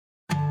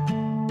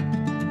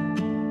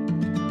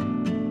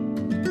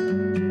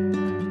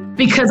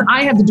because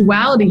I have the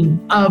duality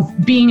of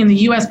being in the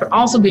US, but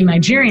also being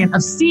Nigerian,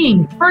 of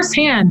seeing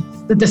firsthand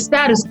that the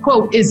status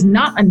quo is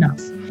not enough.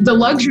 The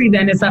luxury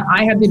then is that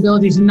I have the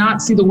ability to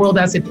not see the world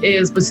as it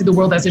is, but see the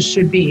world as it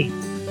should be.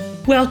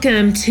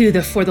 Welcome to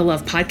the For the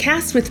Love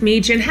podcast with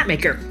me, Jen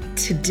Hatmaker.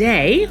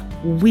 Today,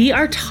 we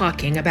are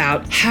talking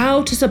about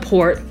how to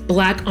support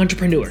Black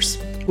entrepreneurs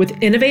with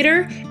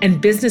innovator and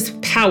business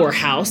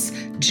powerhouse,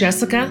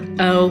 Jessica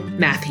O.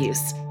 Matthews.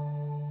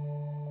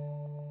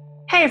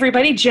 Hey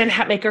everybody, Jen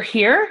Hatmaker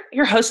here,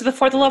 your host of the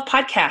For the Love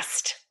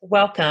podcast.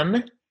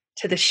 Welcome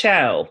to the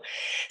show.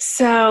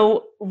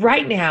 So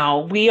right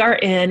now we are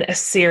in a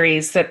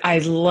series that I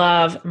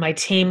love, my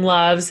team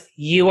loves,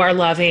 you are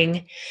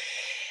loving.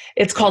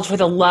 It's called For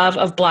the Love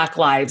of Black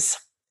Lives.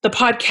 The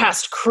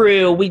podcast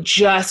crew, we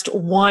just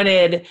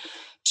wanted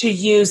to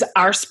use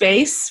our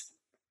space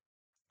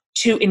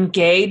to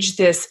engage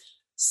this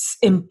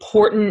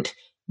important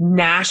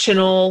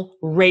national,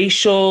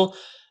 racial,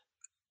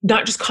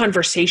 not just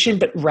conversation,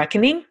 but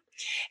reckoning,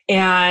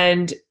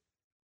 and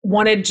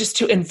wanted just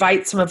to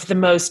invite some of the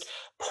most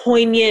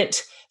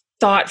poignant,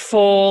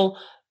 thoughtful,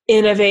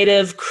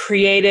 innovative,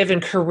 creative,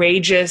 and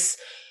courageous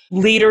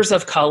leaders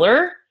of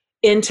color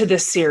into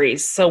this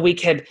series so we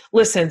could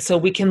listen, so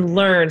we can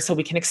learn, so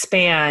we can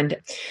expand,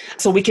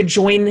 so we could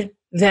join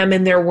them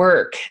in their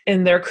work,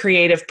 in their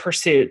creative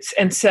pursuits.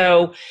 And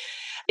so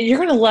you're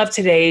going to love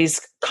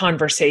today's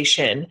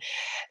conversation.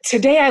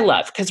 Today I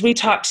love because we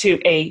talked to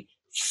a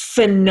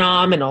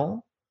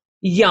phenomenal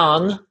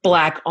young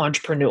Black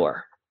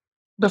entrepreneur.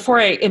 Before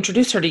I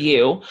introduce her to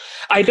you,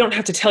 I don't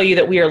have to tell you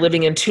that we are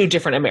living in two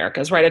different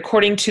Americas, right?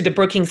 According to the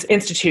Brookings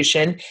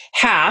Institution,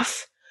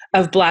 half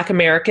of Black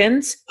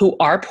Americans who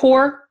are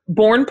poor,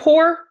 born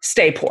poor,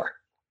 stay poor.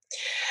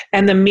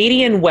 And the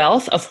median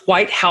wealth of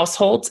white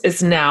households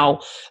is now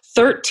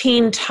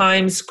 13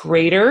 times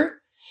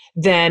greater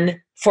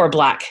than for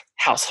Black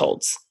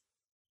households.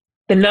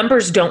 The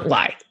numbers don't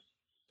lie,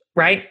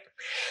 right?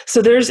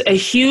 So there's a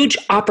huge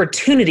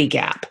opportunity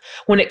gap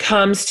when it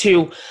comes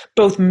to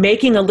both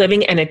making a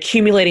living and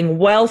accumulating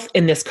wealth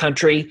in this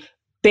country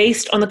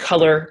based on the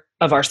color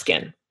of our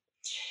skin.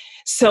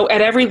 So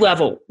at every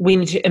level, we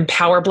need to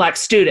empower Black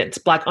students,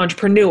 Black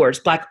entrepreneurs,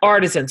 Black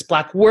artisans,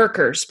 Black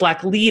workers,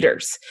 Black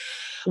leaders.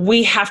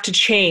 We have to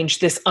change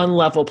this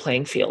unlevel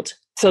playing field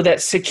so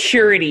that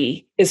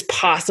security is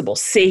possible,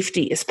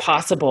 safety is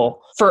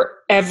possible for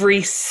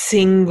every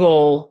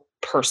single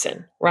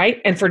person, right?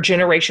 And for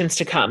generations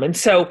to come. And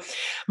so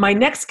my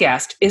next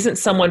guest isn't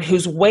someone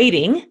who's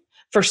waiting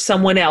for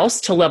someone else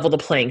to level the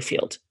playing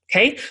field,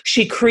 okay?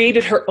 She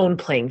created her own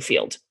playing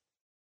field.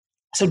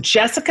 So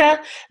Jessica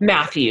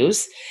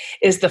Matthews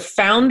is the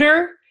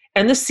founder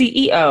and the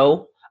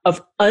CEO of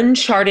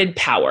Uncharted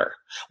Power,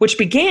 which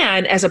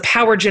began as a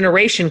power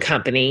generation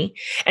company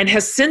and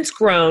has since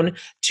grown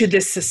to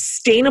this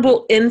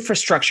sustainable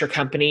infrastructure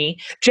company.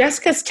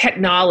 Jessica's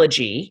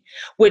technology,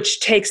 which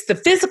takes the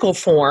physical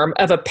form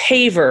of a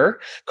paver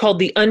called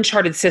the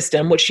Uncharted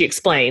system, which she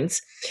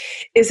explains,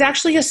 is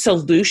actually a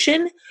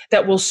solution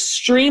that will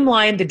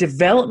streamline the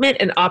development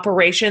and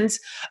operations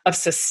of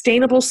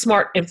sustainable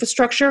smart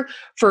infrastructure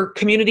for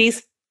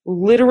communities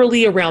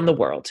literally around the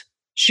world.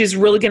 She's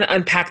really going to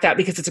unpack that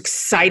because it's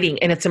exciting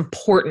and it's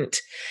important.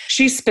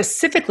 She's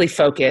specifically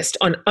focused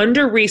on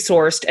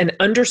under-resourced and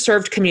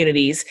underserved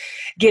communities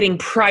getting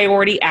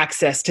priority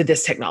access to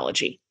this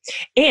technology.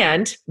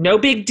 And no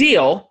big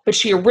deal, but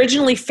she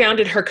originally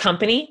founded her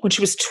company when she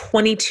was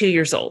 22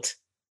 years old.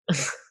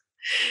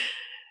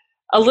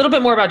 A little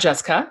bit more about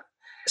Jessica.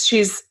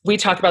 We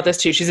talk about this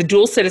too. She's a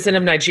dual citizen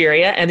of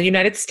Nigeria and the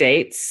United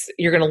States.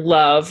 You're going to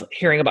love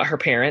hearing about her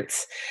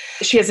parents.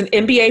 She has an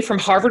MBA from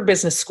Harvard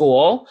Business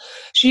School.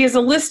 She has a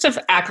list of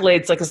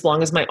accolades like as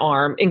long as my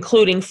arm,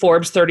 including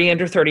Forbes 30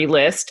 Under 30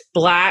 list,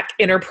 Black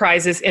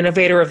Enterprises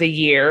Innovator of the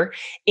Year,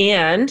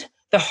 and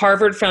the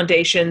Harvard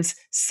Foundation's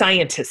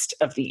Scientist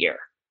of the Year.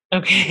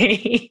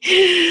 Okay.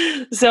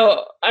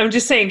 So I'm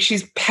just saying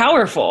she's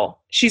powerful.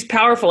 She's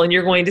powerful, and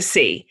you're going to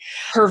see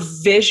her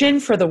vision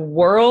for the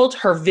world,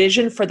 her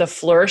vision for the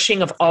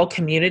flourishing of all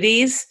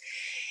communities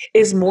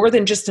is more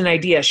than just an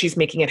idea. She's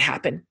making it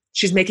happen.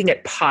 She's making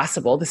it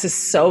possible. This is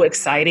so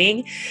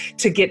exciting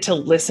to get to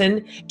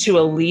listen to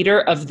a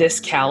leader of this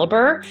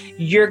caliber.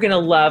 You're going to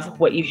love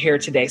what you hear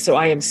today. So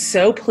I am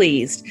so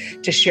pleased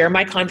to share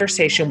my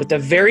conversation with the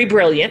very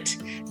brilliant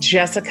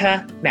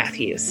Jessica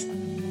Matthews.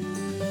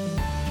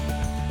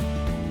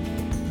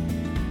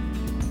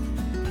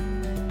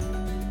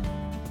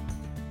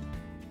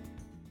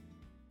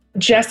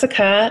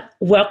 Jessica,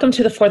 welcome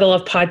to the For the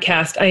Love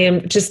podcast. I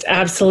am just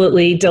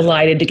absolutely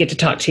delighted to get to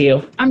talk to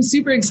you. I'm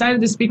super excited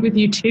to speak with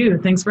you too.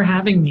 Thanks for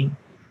having me.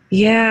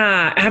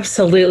 Yeah,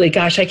 absolutely.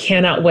 Gosh, I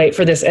cannot wait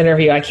for this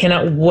interview. I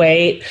cannot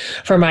wait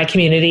for my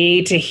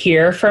community to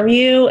hear from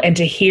you and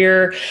to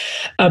hear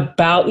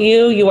about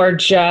you. You are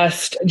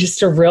just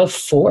a real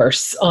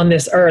force on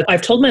this earth.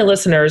 I've told my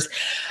listeners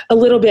a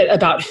little bit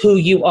about who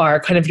you are,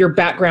 kind of your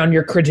background,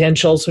 your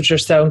credentials, which are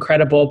so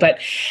incredible. But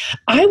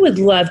I would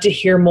love to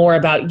hear more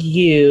about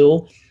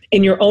you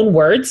in your own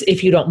words,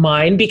 if you don't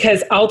mind,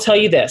 because I'll tell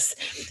you this,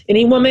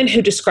 any woman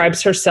who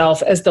describes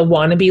herself as the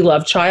wannabe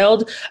love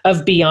child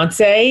of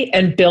Beyonce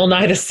and Bill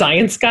Nye the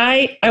Science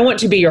Guy, I want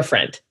to be your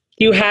friend.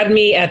 You had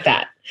me at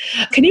that.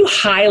 Can you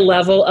high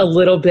level a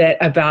little bit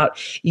about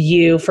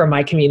you for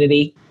my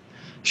community?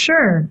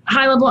 Sure.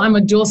 High level, I'm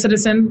a dual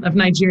citizen of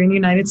Nigeria and the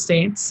United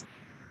States.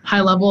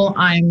 High level,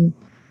 I'm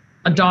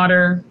a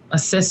daughter, a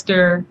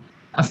sister,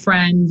 a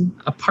friend,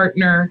 a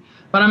partner,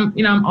 but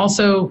I'm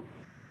also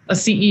a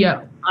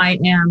CEO. I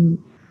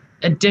am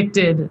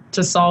addicted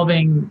to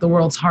solving the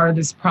world's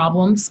hardest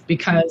problems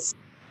because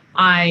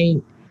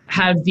I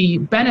have the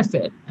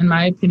benefit, in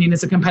my opinion,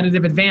 is a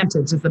competitive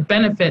advantage, is the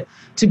benefit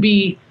to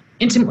be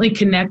intimately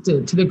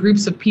connected to the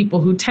groups of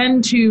people who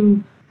tend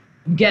to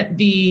get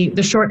the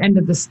short end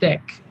of the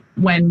stick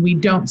when we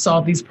don't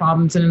solve these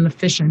problems in an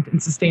efficient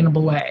and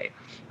sustainable way.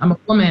 I'm a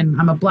woman,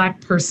 I'm a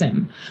Black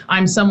person.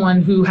 I'm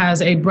someone who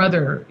has a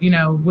brother,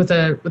 with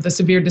a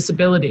severe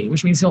disability,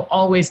 which means he'll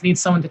always need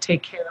someone to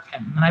take care of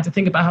him. And I have to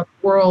think about how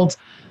the world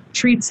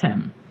treats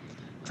him.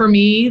 For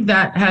me,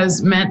 that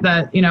has meant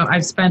that,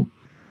 I've spent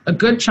a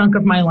good chunk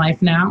of my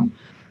life now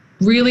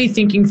really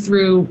thinking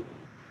through,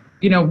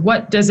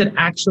 what does it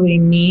actually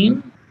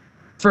mean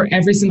for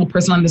every single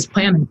person on this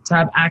planet to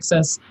have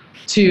access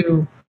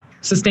to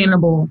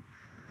sustainable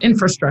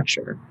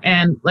infrastructure.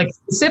 And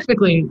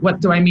specifically,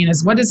 what do I mean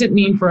is, what does it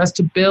mean for us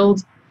to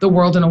build the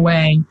world in a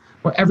way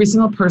where every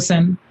single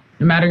person,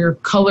 no matter your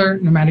color,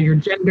 no matter your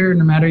gender,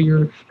 no matter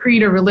your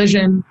creed or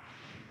religion,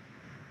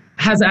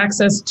 has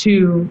access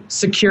to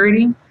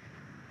security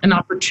and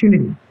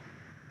opportunity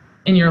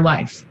in your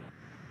life?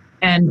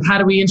 And how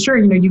do we ensure,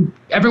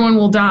 everyone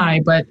will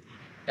die, but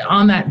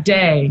on that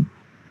day,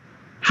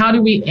 how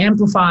do we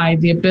amplify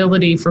the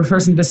ability for a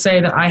person to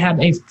say that I have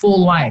a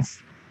full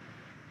life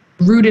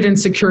rooted in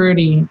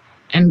security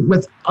and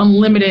with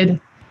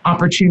unlimited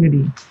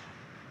opportunity?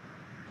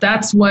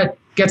 That's what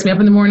gets me up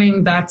in the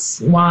morning.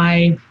 That's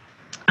why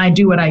I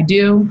do what I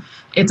do.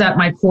 It's at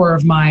my core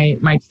of my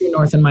true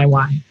north and my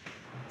why.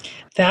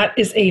 That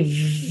is a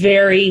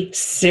very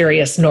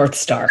serious North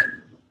Star.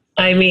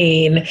 I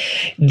mean,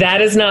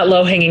 that is not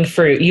low-hanging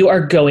fruit. You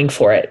are going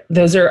for it.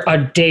 Those are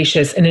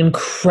audacious and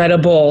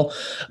incredible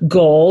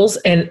goals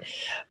and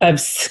of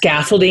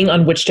scaffolding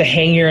on which to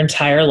hang your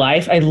entire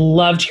life. I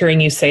loved hearing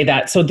you say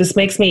that. So this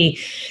makes me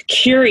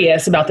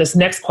curious about this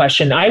next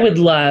question. I would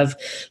love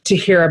to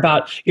hear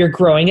about your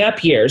growing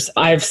up years.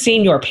 I've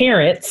seen your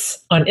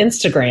parents on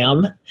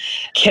Instagram,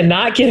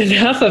 cannot get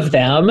enough of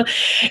them.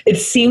 It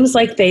seems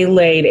like they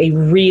laid a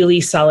really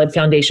solid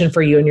foundation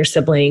for you and your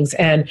siblings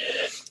and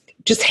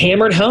just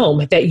hammered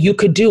home that you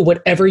could do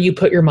whatever you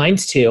put your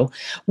minds to.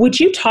 Would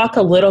you talk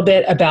a little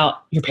bit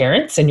about your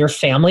parents and your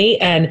family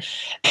and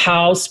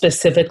how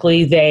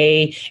specifically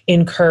they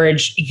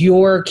encouraged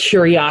your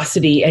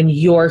curiosity and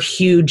your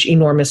huge,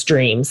 enormous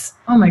dreams?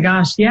 Oh my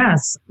gosh,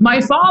 yes.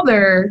 My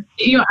father,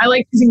 I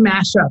like using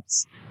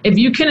mashups. If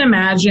you can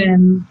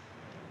imagine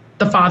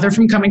the father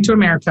from Coming to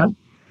America.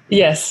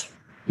 Yes.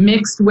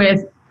 Mixed with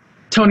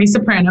Tony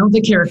Soprano,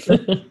 the character.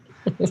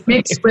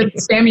 Mixed with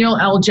Samuel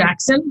L.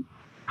 Jackson.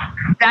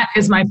 That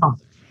is my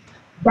father.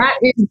 That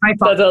is my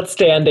father. That's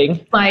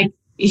outstanding.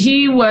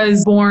 He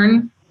was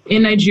born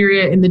in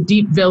Nigeria in the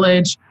deep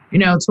village,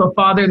 to a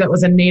father that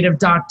was a native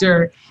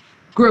doctor,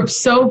 grew up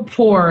so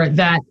poor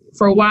that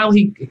for a while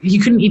he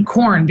couldn't eat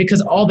corn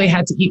because all they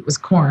had to eat was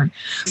corn.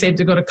 Saved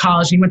to go to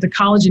college. He went to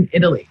college in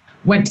Italy,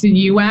 went to the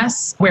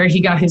US where he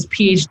got his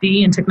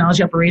PhD in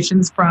technology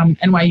operations from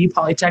NYU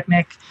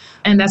Polytechnic.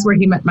 And that's where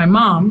he met my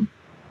mom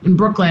in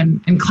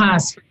Brooklyn in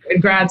class in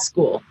grad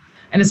school.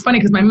 And it's funny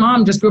because my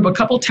mom just grew up a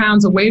couple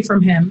towns away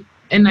from him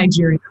in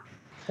Nigeria.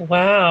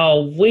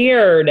 Wow,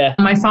 weird.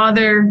 My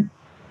father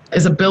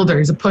is a builder.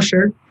 He's a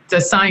pusher. He's a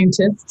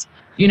scientist.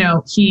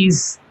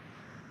 He's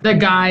the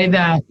guy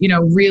that,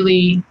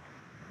 really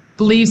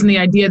believes in the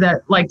idea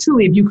that,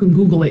 truly, if you can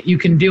Google it, you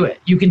can do it.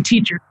 You can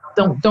teach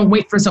yourself. Don't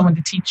wait for someone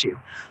to teach you.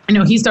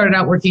 He started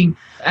out working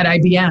at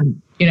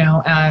IBM,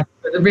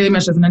 really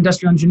much as an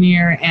industrial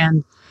engineer,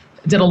 and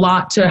did a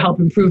lot to help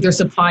improve their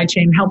supply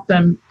chain, help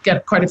them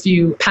get quite a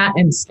few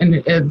patents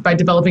and by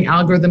developing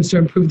algorithms to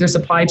improve their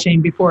supply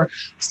chain before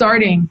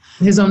starting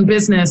his own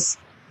business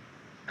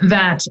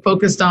that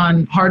focused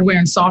on hardware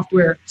and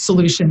software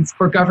solutions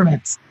for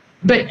governments.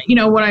 But,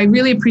 what I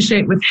really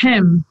appreciate with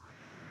him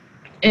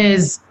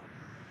is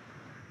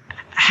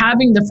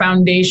having the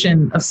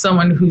foundation of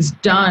someone who's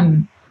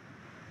done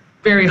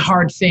very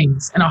hard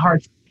things and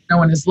no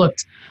one has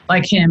looked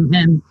like him.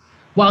 And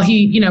while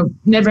he,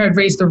 never had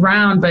raced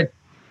around, but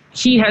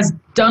he has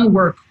done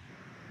work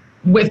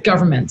with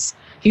governments.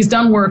 He's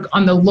done work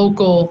on the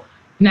local,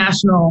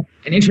 national,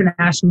 and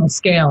international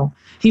scale.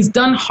 He's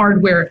done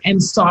hardware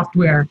and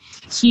software.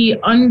 He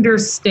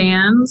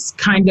understands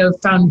kind of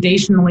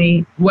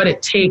foundationally what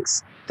it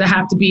takes to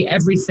have to be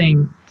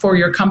everything for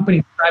your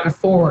company to drive it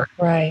forward.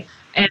 Right.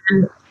 And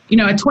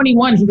at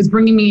 21, he was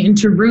bringing me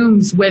into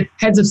rooms with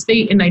heads of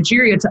state in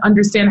Nigeria to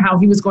understand how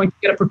he was going to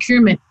get a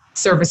procurement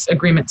service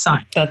agreement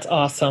signed. That's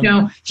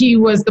awesome. He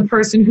was the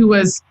person who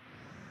was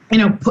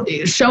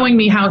showing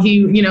me how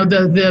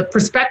the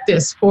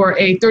prospectus for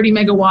a 30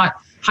 megawatt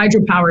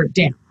hydropower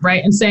dam,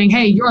 right? And saying,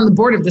 hey, you're on the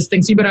board of this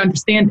thing, so you better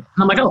understand it.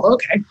 And I'm like, oh,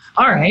 okay,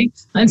 all right.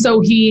 And so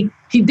he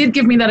did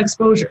give me that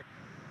exposure.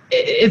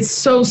 It's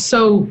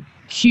so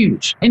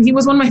huge. And he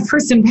was one of my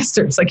first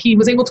investors. Like he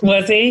was able to.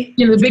 Was he?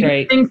 The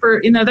big thing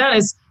for that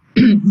is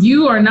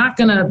you're not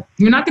gonna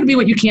be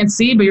what you can't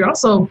see, but you're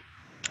also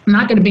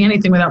not gonna be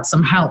anything without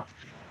some help.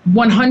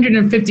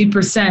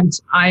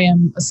 150%, I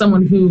am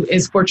someone who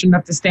is fortunate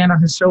enough to stand on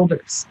his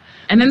shoulders.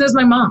 And then there's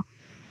my mom.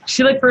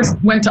 She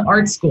first went to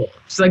art school.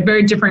 She's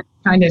very different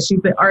kind of,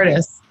 she's the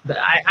artist. But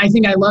I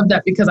think I love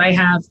that because I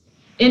have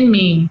in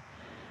me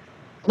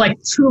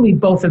truly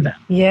both of them.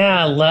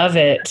 Yeah, love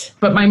it.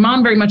 But my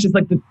mom very much is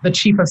the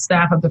chief of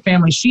staff of the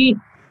family.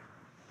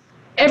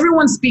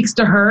 Everyone speaks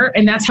to her,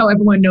 and that's how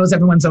everyone knows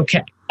everyone's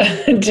okay.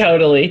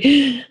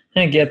 Totally.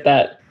 I get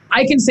that.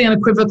 I can say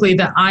unequivocally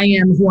that I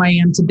am who I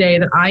am today,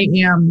 that I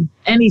am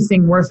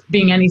anything worth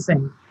being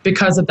anything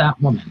because of that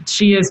woman.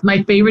 She is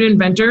my favorite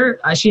inventor.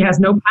 She has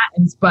no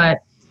patents, but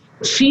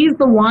she's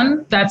the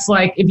one that's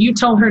if you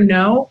tell her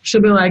no,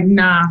 she'll be like,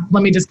 nah,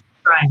 let me just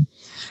keep trying.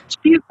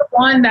 She's the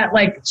one that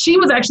she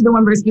was actually the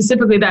one very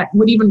specifically that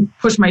would even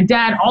push my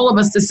dad, all of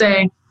us to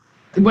say,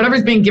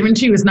 whatever's being given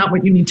to you is not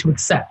what you need to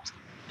accept.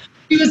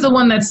 She was the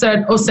one that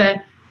said, Ose,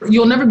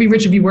 you'll never be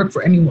rich if you work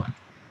for anyone.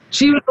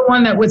 She was the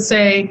one that would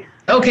say,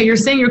 okay, you're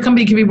saying your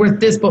company can be worth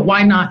this, but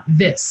why not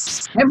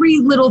this? Every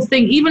little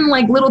thing, even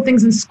little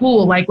things in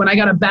school, when I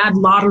got a bad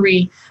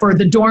lottery for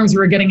the dorms we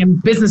were getting in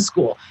business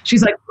school,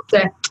 she's like,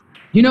 okay,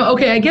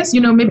 I guess,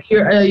 maybe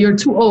you're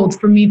too old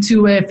for me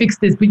to fix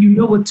this, but you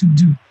know what to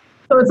do.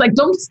 So it's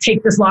don't just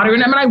take this lottery.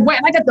 And I went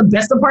and I got the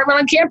best apartment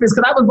on campus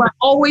because I was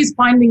always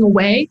finding a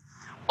way,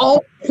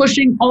 always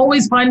pushing,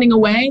 always finding a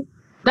way.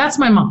 That's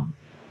my mom.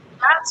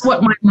 That's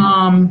what my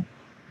mom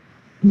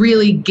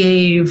really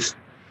gave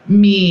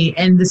me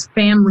and this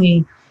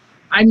family.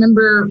 I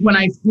remember when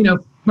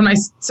my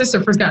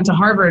sister first got into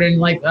Harvard and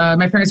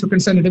my parents were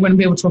concerned that they wouldn't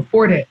be able to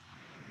afford it.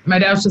 My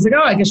dad was just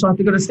oh, I guess you'll have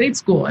to go to state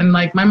school. And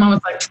my mom was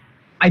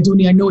I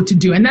know what to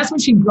do. And that's when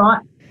she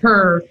brought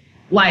her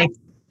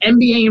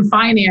MBA in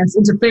finance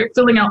into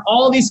filling out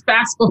all these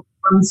FAFSA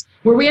forms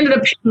where we ended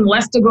up paying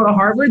less to go to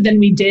Harvard than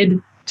we did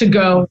to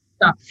go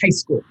to high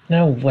school.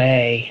 No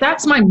way.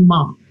 That's my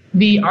mom.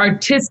 The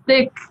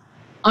artistic,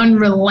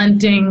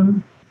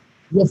 unrelenting,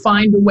 will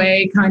find a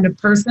way kind of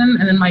person.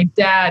 And then my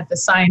dad, the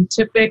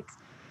scientific,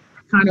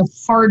 kind of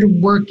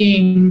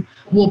hardworking,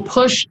 will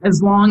push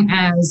as long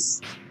as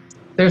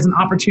there's an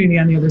opportunity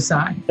on the other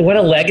side. What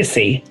a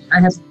legacy. I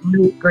have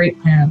really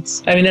great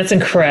parents. I mean, that's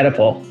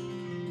incredible.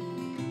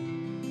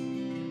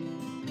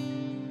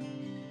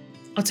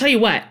 I'll tell you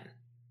what,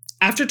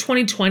 after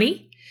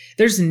 2020,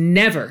 there's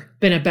never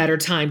been a better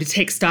time to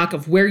take stock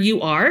of where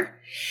you are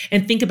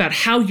and think about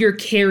how you're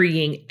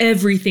carrying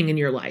everything in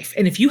your life.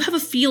 And if you have a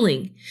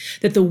feeling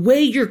that the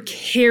way you're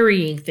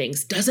carrying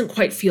things doesn't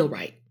quite feel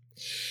right,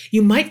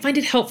 you might find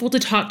it helpful to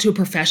talk to a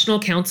professional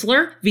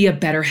counselor via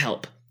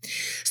BetterHelp.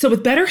 So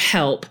with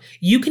BetterHelp,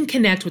 you can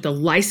connect with a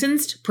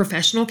licensed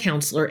professional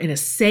counselor in a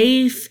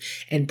safe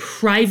and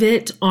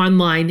private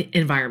online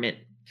environment.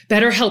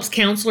 BetterHelp's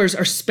counselors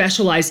are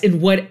specialized in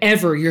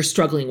whatever you're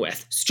struggling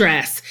with: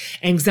 stress,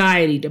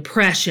 anxiety,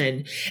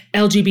 depression,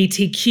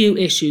 LGBTQ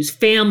issues,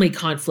 family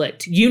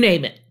conflict, you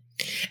name it.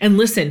 And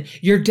listen,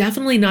 you're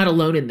definitely not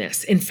alone in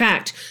this. In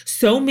fact,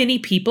 so many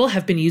people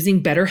have been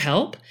using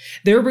BetterHelp,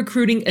 they're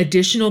recruiting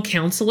additional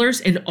counselors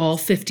in all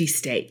 50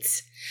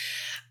 states.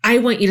 I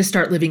want you to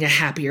start living a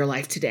happier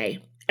life today.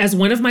 As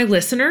one of my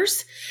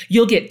listeners,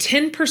 you'll get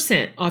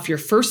 10% off your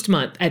first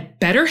month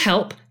at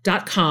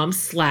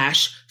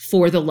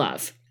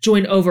betterhelp.com/forthelove.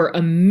 Join over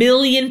 1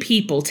 million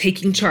people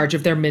taking charge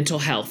of their mental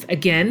health.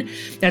 Again,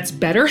 that's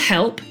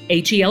betterhelp,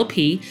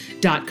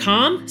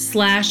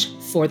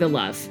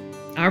 HELP.com/forthelove.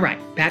 All right,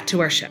 back to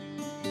our show.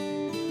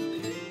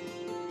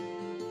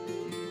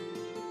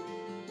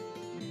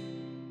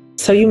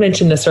 So you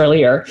mentioned this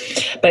earlier,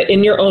 but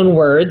in your own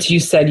words, you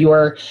said you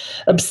are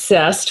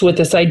obsessed with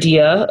this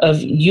idea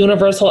of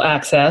universal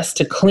access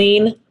to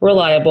clean,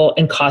 reliable,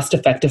 and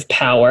cost-effective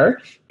power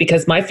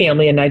because my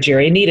family in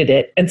Nigeria needed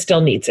it and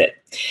still needs it.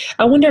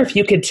 I wonder if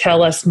you could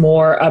tell us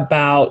more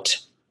about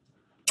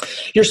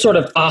your sort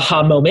of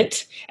aha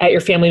moment at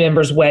your family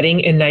member's wedding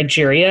in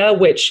Nigeria,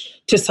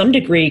 which to some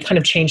degree kind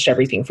of changed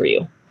everything for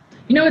you.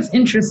 You know, it's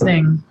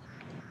interesting.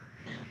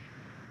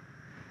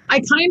 I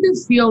kind of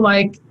feel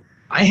like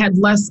I had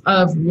less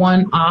of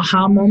one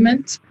aha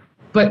moment,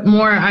 but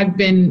more I've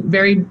been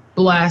very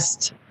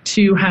blessed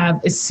to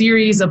have a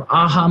series of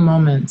aha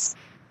moments.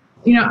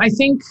 You know, I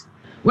think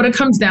what it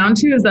comes down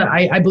to is that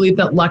I believe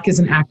that LUCK is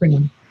an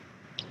acronym.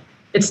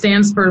 It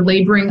stands for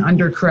laboring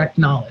under correct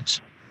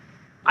knowledge.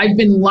 I've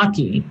been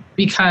lucky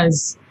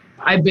because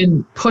I've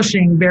been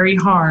pushing very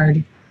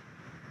hard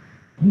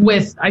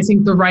with, I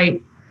think, the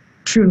right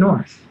true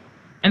north.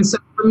 And so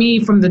for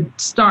me, from the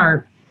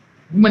start,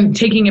 when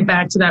taking it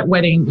back to that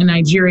wedding in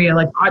Nigeria,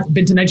 like I've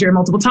been to Nigeria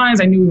multiple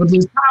times, I knew we would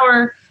lose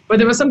power, but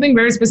there was something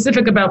very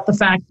specific about the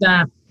fact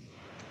that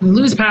We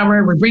lose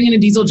power. We're bringing a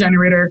diesel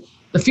generator.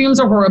 The fumes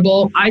are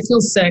horrible. I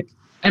feel sick.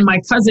 And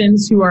my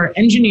cousins, who are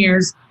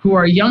engineers, who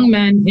are young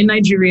men in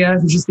Nigeria,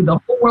 who just see the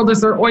whole world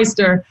as their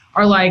oyster,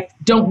 are like,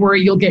 don't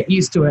worry, you'll get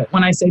used to it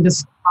when I say this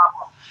is a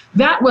problem.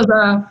 That was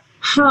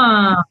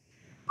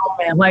oh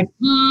man, like,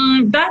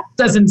 that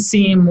doesn't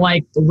seem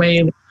like the way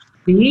it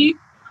should be.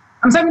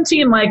 I'm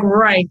 17, like,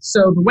 right.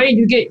 So the way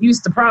you get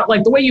used to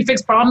the way you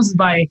fix problems is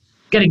by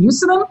getting used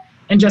to them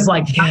and just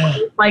like,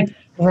 like,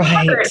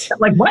 right.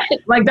 Like what?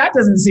 Like that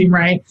doesn't seem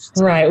right.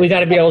 Right. We got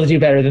to be able to do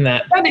better than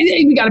that.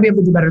 We got to be able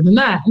to do better than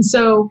that. And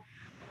so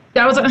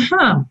that was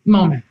a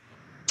moment.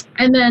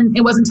 And then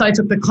it wasn't until I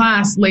took the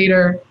class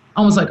later,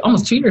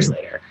 almost 2 years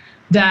later,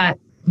 that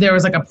there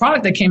was like a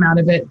product that came out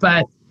of it.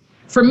 But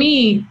for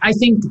me, I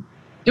think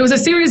it was a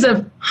series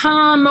of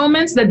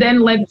moments that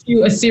then led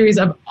to a series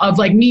of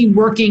like me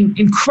working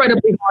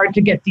incredibly hard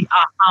to get the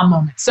aha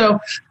moment. So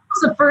it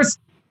was the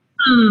first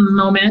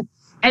moment.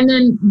 And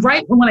then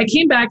right when I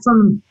came back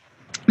from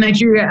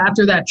Nigeria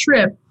after that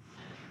trip,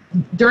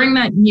 during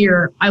that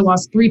year, I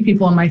lost 3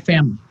 people in my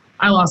family.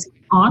 I lost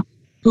my aunt,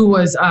 who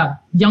was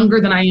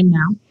younger than I am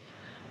now.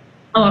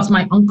 I lost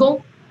my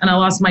uncle, and I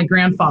lost my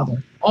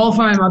grandfather, all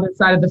from my mother's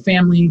side of the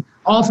family,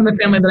 all from the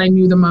family that I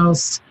knew the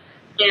most.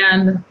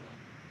 And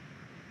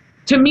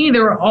to me,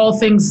 there were all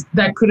things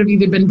that could have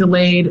either been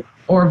delayed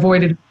or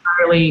avoided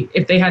entirely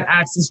if they had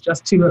access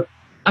just to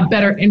a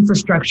better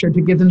infrastructure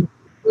to give them the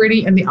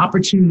security and the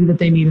opportunity that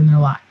they need in their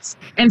lives.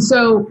 And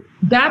so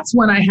that's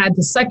when I had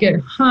the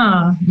second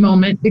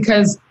moment,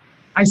 because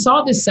I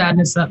saw this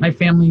sadness that my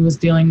family was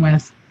dealing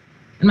with.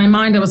 In my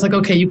mind, I was like,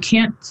 okay, you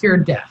can't cure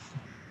death,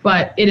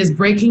 but it is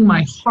breaking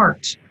my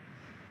heart.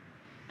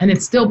 And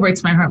it still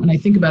breaks my heart when I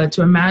think about it,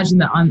 to imagine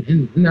that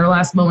in their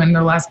last moment, in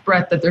their last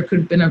breath, that there could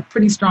have been a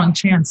pretty strong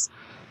chance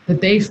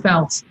that they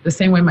felt the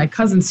same way my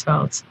cousins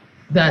felt,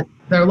 that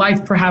their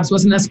life perhaps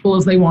wasn't as full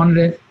as they wanted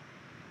it.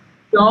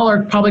 Y'all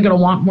are probably going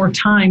to want more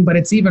time, but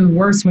it's even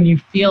worse when you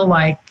feel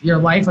like your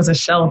life was a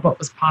shell of what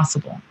was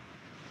possible.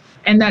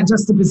 And that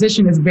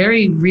juxtaposition is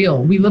very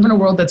real. We live in a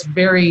world that's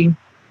very,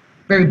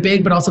 very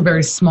big, but also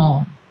very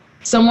small.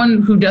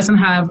 Someone who doesn't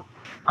have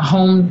a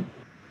home,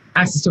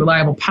 access to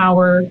reliable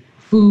power,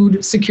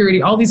 food,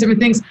 security, all these different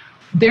things,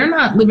 they're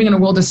not living in a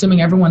world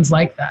assuming everyone's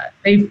like that.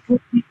 They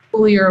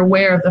fully are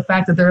aware of the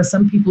fact that there are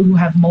some people who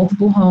have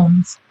multiple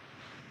homes,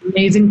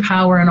 amazing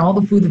power, and all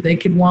the food that they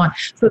could want.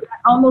 So that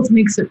almost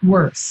makes it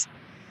worse.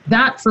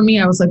 That, for me,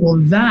 I was like, well,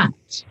 that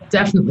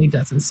definitely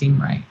doesn't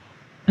seem right.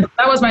 And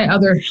that was my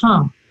other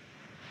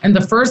And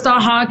the first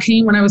aha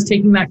came when I was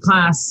taking that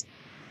class,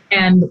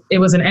 and it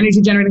was an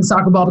energy generating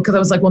soccer ball, because I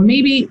was like, well,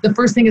 maybe the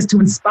first thing is to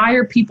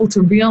inspire people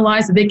to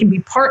realize that they can be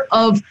part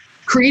of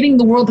creating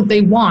the world that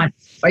they want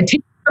by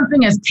taking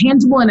something as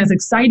tangible and as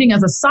exciting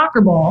as a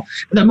soccer ball,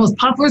 the most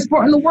popular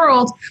sport in the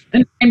world,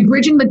 and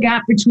bridging the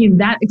gap between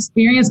that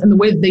experience and the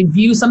way that they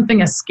view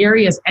something as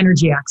scary as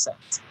energy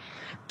access.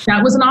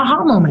 That was an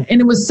aha moment.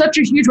 And it was such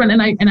a huge one.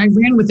 And I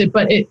ran with it,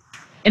 but it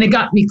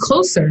got me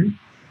closer. It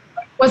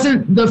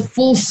wasn't the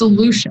full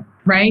solution,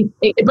 right?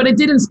 But it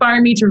did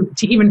inspire me to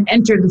even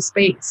enter the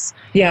space.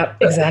 Yeah,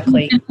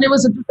 exactly. And it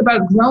was just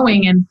about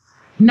growing and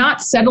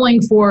not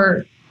settling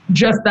for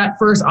just that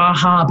first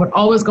aha, but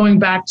always going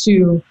back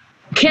to,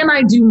 can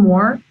I do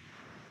more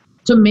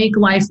to make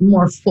life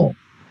more full?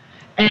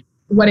 And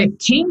what it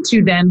came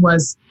to then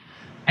was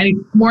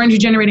more energy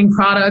generating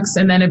products,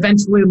 and then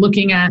eventually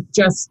looking at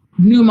just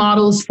new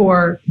models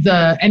for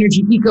the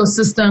energy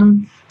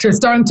ecosystem, to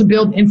starting to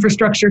build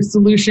infrastructure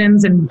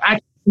solutions and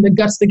actually the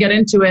guts to get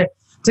into it,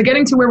 to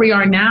getting to where we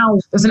are now.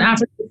 There's an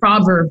African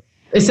proverb.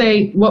 They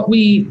say what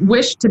we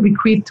wish to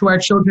bequeath to our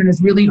children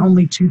is really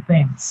only 2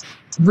 things: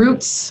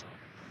 roots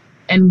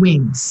and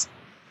wings.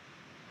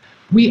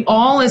 We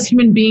all as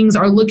human beings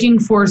are looking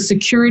for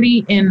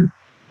security in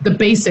the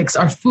basics,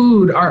 our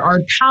food, our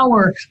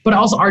power, but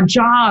also our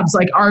jobs,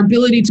 like our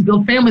ability to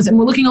build families. And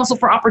we're looking also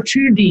for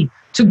opportunity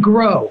to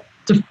grow,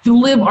 to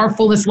live our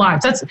fullest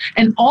lives.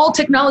 And all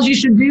technology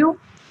should do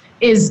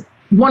is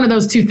one of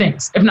those 2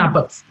 things, if not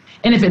both.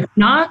 And if it's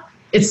not,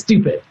 it's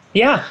stupid.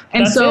 Yeah.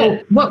 And so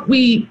what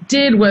we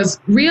did was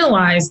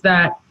realize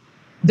that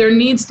there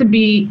needs to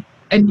be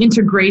an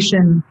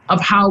integration of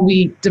how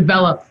we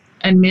develop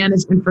and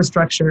manage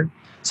infrastructure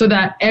so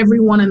that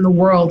everyone in the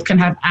world can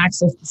have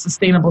access to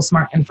sustainable,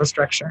 smart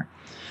infrastructure.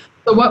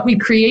 So what we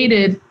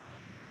created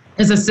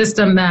is a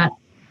system that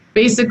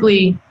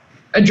basically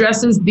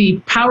addresses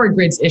the power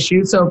grids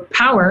issue. So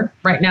power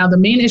right now, the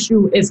main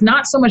issue is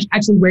not so much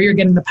actually where you're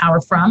getting the power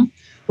from.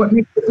 What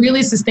makes it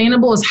really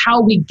sustainable is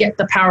how we get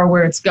the power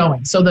where it's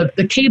going. So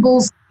the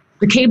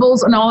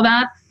cables and all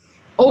that,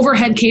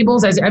 overhead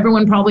cables, as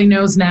everyone probably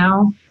knows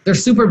now, they're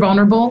super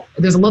vulnerable.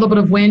 There's a little bit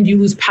of wind, you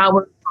lose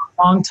power for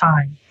a long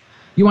time.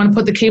 You want to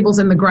put the cables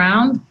in the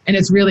ground, and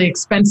it's really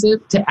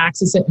expensive to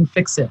access it and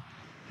fix it.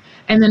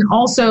 And then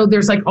also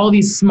there's like all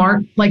these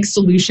smart like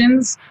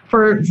solutions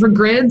for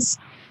grids,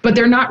 but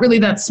they're not really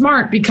that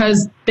smart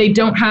because they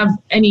don't have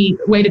any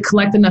way to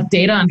collect enough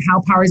data on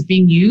how power is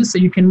being used, so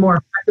you can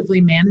more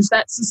effectively manage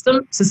that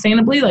system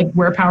sustainably, like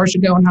where power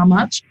should go and how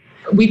much.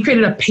 We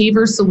created a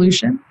paver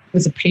solution.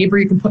 It's a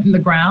paver you can put in the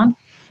ground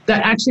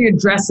that actually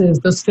addresses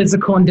those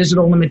physical and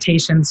digital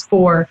limitations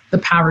for the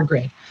power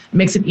grid. It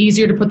makes it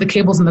easier to put the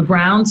cables in the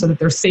ground so that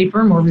they're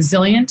safer, more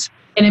resilient.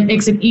 And it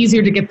makes it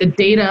easier to get the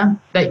data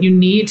that you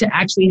need to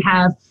actually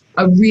have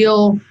a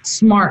real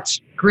smart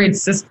grid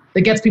system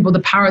that gets people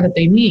the power that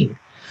they need.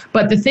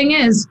 But the thing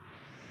is,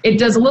 it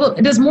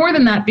does more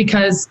than that,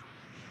 because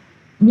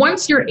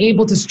once you're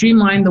able to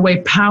streamline the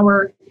way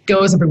power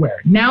goes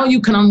everywhere, now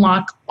you can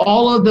unlock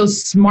all of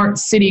those smart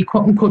city,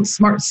 quote unquote,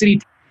 smart city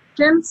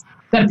trends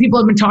that people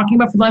have been talking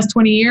about for the last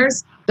 20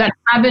 years that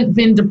haven't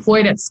been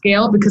deployed at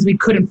scale because we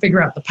couldn't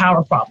figure out the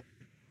power problem.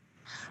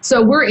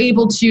 So we're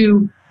able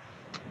to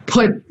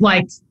put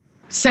like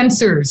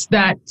sensors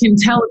that can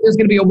tell if there's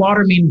going to be a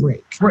water main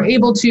break. We're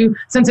able to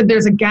sense if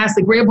there's a gas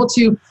leak. We're able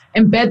to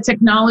embed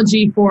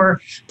technology for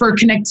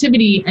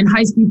connectivity and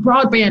high-speed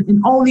broadband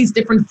and all these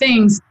different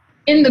things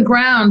in the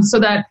ground so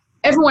that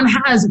everyone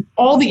has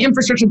all the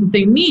infrastructure that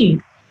they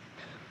need.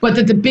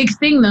 But the big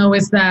thing, though,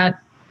 is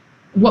that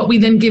what we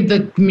then give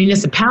the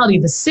municipality,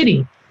 the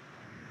city,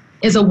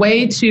 is a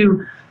way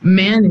to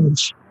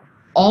manage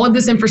all of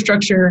this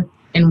infrastructure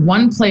in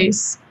one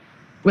place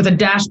with a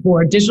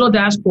dashboard, digital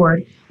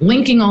dashboard,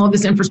 linking all of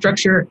this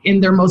infrastructure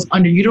in their most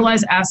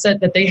underutilized asset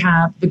that they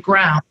have, the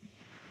ground.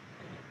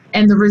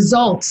 And the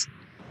result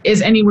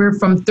is anywhere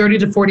from 30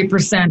 to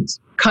 40%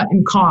 cut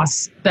in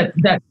costs that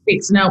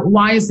takes. Now,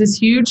 why is this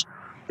huge?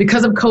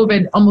 Because of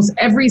COVID, almost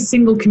every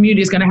single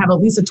community is going to have at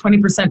least a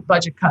 20%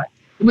 budget cut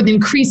with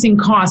increasing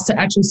costs to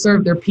actually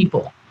serve their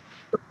people.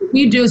 What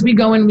we do is we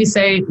go in and we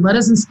say, let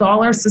us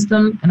install our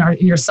system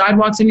in your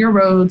sidewalks and your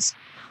roads,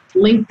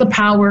 link the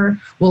power,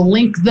 we'll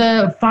link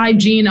the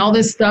 5G and all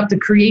this stuff to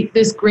create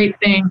this great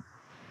thing.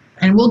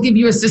 And we'll give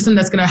you a system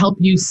that's going to help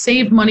you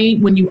save money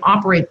when you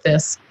operate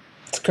this.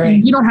 That's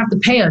great. You don't have to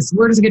pay us.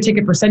 We're just going to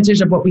take a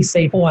percentage of what we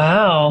save.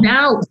 Wow.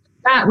 Now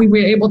that we were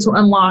able to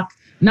unlock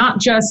not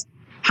just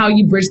how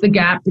you bridge the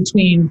gap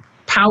between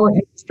power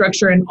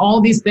infrastructure and all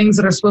these things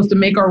that are supposed to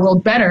make our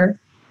world better,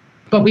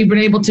 but we've been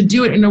able to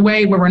do it in a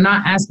way where we're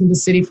not asking the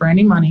city for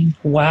any money.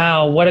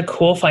 Wow. What a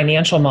cool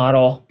financial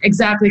model.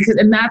 Exactly.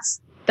 And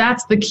that's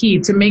the key,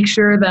 to make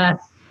sure that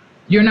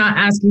you're not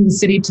asking the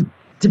city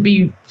to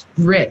be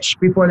rich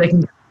before they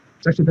can get the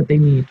infrastructure that they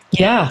need.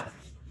 Yeah.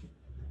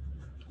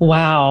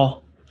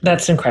 Wow.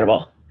 That's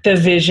incredible. The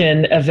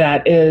vision of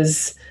that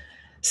is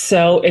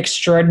so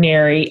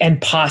extraordinary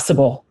and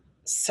possible.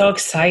 So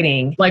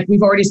exciting. Like,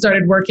 we've already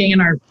started working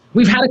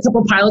we've had a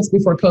couple pilots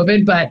before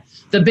COVID, but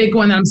the big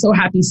one that I'm so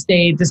happy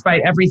stayed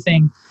despite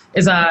everything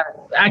is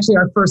actually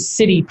our first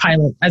city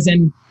pilot, as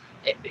in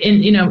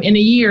a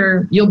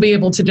year, you'll be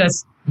able to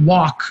just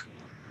walk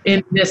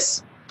in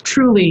this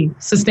truly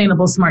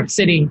sustainable smart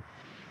city.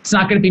 It's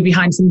not going to be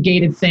behind some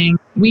gated thing.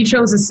 We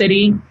chose a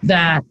city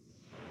that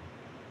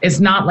is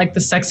not like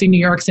the sexy New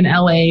Yorks and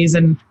LAs,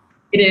 and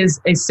it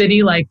is a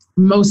city like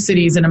most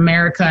cities in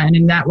America, and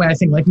in that way, I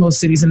think like most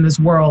cities in this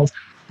world,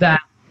 that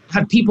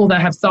have people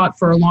that have thought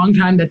for a long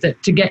time that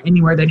to get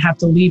anywhere, they'd have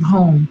to leave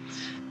home.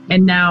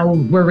 And now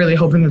we're really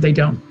hoping that they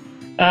don't.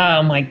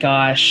 Oh my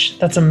gosh,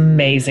 that's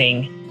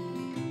amazing.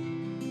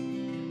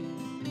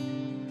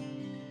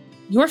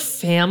 Your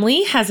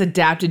family has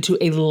adapted to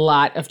a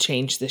lot of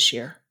change this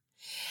year.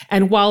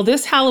 And while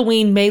this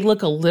Halloween may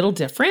look a little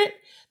different,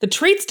 the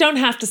treats don't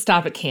have to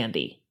stop at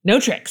candy. No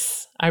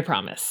tricks, I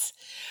promise.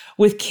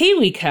 With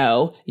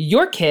KiwiCo,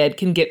 your kid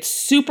can get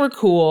super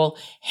cool,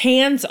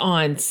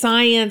 hands-on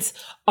science,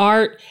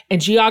 art, and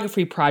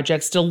geography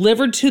projects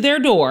delivered to their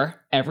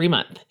door every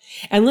month.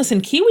 And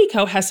listen,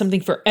 KiwiCo has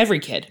something for every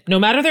kid, no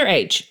matter their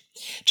age.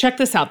 Check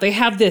this out. They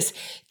have this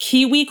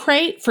Kiwi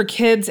Crate for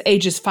kids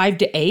ages 5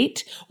 to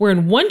 8, where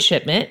in one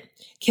shipment,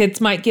 kids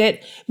might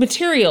get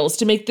materials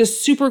to make this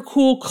super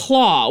cool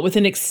claw with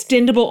an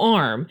extendable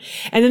arm.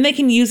 And then they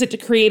can use it to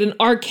create an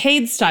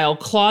arcade-style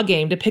claw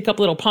game to pick up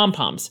little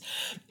pom-poms.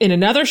 In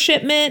another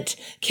shipment,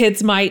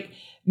 kids might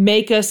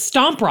make a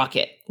stomp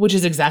rocket, which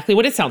is exactly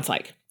what it sounds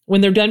like.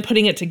 When they're done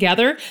putting it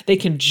together, they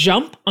can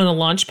jump on a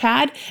launch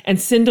pad and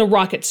send a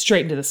rocket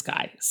straight into the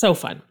sky. So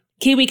fun.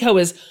 KiwiCo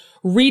is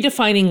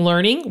redefining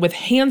learning with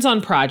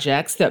hands-on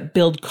projects that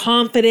build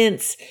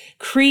confidence,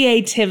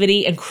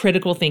 creativity, and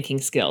critical thinking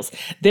skills.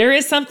 There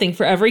is something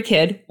for every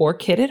kid or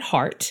kid at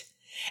heart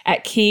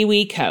at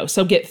KiwiCo.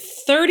 So get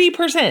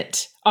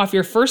 30% off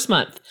your first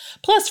month,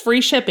 plus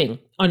free shipping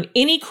on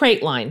any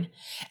crate line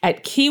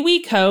at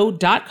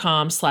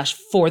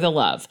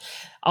kiwico.com/forthelove.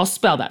 I'll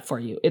spell that for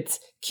you. It's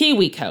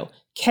KiwiCo,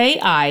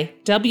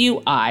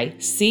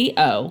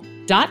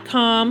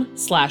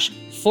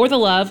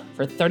 KIWICO.com/forthelove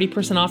for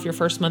 30% off your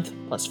first month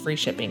plus free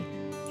shipping.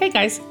 Okay,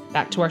 guys,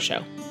 back to our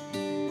show.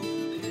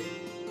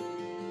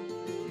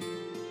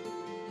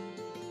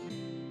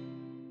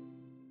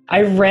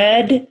 I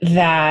read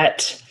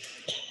that,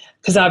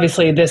 because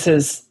obviously this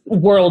is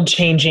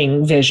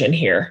world-changing vision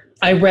here.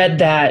 I read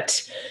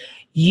that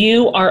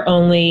you are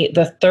only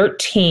the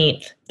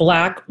 13th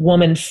Black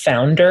woman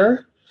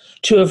founder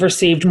to have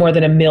received more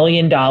than $1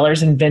 million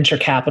in venture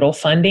capital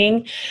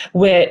funding,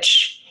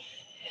 which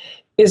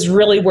is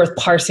really worth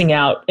parsing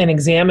out and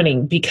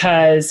examining,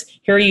 because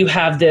here you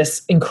have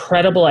this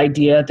incredible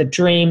idea, the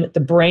dream, the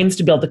brains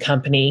to build the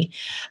company,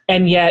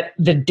 and yet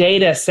the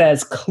data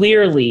says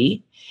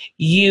clearly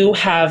you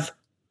have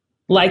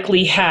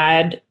likely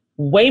had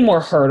way more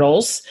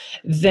hurdles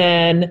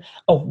than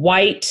a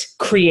white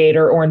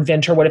creator or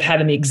inventor would have had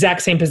in the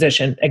exact same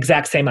position,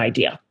 exact same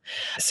idea.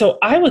 So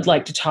I would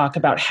like to talk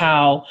about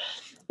how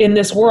in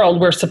this world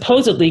where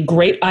supposedly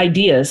great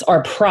ideas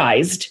are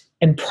prized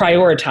and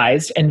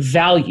prioritized and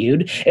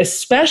valued,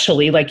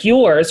 especially like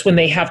yours, when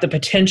they have the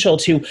potential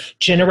to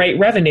generate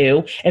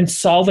revenue and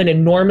solve an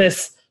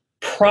enormous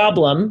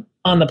problem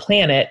on the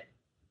planet.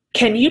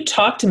 Can you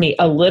talk to me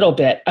a little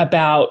bit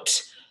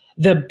about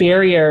the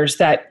barriers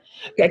that,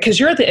 because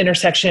you're at the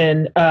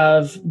intersection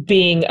of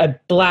being a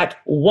Black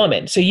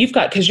woman. So you've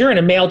got, because you're in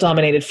a male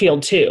dominated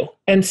field too.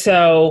 And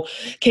so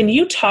can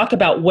you talk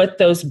about what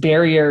those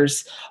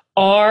barriers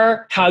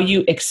are, how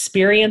you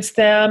experience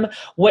them?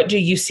 What do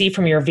you see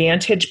from your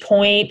vantage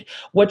point?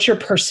 What's your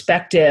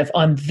perspective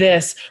on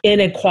this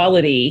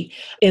inequality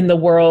in the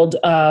world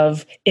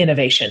of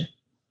innovation?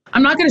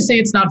 I'm not going to say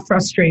it's not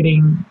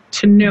frustrating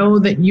to know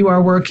that you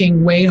are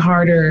working way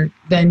harder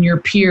than your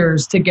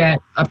peers to get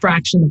a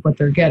fraction of what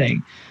they're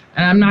getting.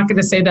 And I'm not going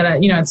to say that,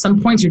 at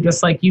some points you're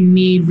just like, you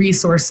need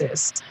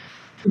resources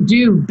to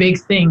do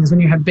big things when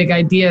you have big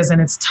ideas, and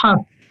it's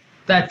tough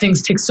that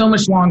things take so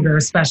much longer,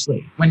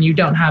 especially when you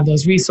don't have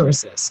those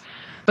resources.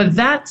 But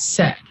that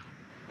said,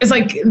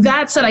 I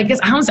guess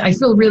honestly, I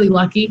feel really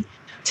lucky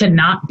to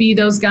not be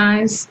those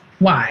guys.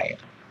 Why?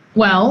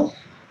 Well,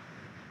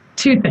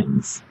 two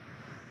things.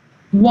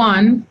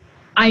 One,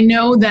 I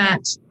know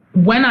that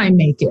when I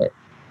make it,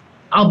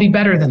 I'll be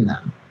better than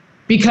them.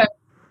 Because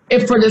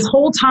if for this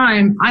whole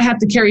time I have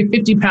to carry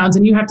 50 pounds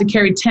and you have to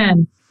carry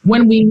 10,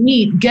 when we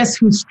meet, guess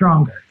who's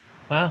stronger?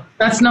 Wow.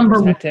 That's number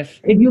one.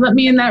 If you let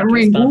me in that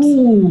ring,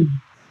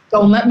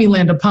 don't let me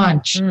land a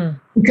punch.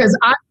 Because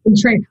I've been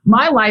trained,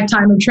 my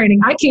lifetime of training,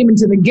 I came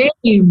into the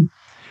game,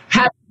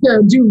 had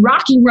to do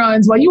Rocky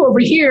runs while you over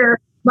here,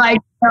 like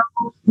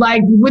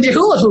with your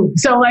hula hoop.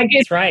 So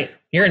that's right.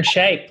 You're in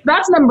shape.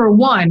 That's number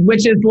one,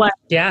 which is like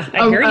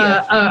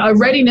a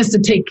readiness to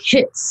take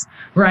hits,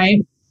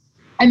 right?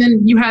 And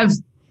then you have,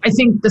 I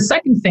think the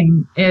second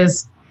thing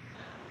is,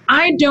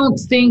 I don't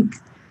think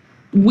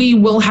we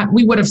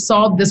would have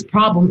solved this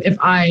problem if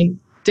I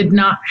did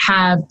not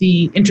have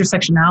the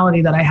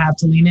intersectionality that I have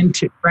to lean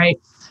into, right?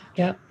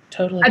 Yeah,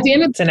 totally. At the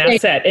end of it's an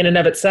asset in and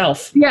of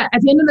itself. Yeah,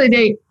 at the end of the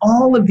day,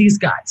 all of these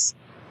guys,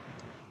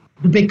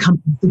 the big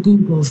companies, the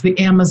Googles, the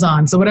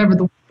Amazons, or whatever,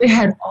 they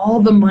had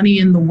all the money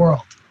in the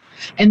world.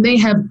 And they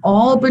have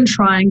all been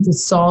trying to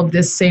solve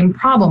this same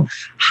problem.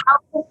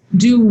 How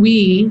do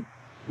we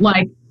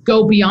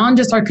go beyond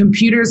just our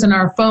computers and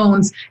our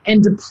phones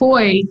and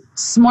deploy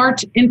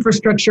smart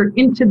infrastructure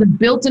into the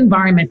built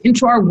environment,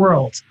 into our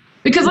world?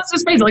 Because let's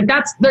just face it,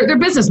 that's their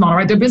business model,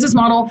 right? Their business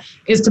model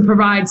is to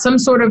provide some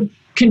sort of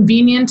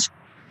convenient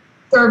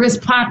service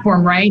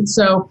platform, right?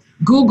 So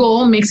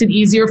Google makes it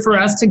easier for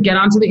us to get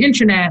onto the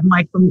internet,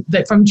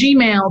 from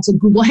Gmail to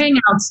Google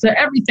Hangouts to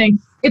everything.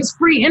 It's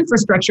free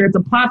infrastructure. It's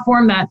a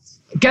platform that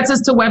gets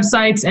us to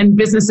websites and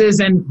businesses,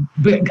 and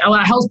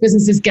helps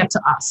businesses get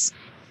to us.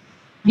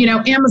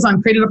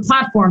 Amazon created a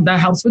platform that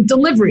helps with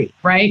delivery,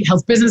 right?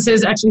 Helps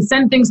businesses actually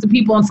send things to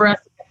people and for us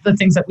the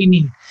things that we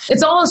need.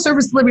 It's all a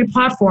service delivery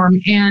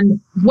platform.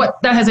 And what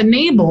that has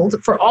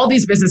enabled for all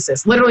these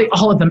businesses, literally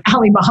all of them,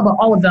 Alibaba,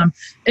 all of them,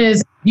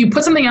 is you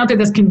put something out there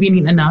that's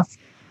convenient enough,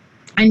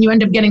 and you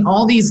end up getting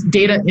all these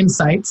data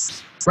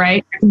insights,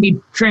 right? It can be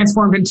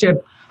transformed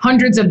into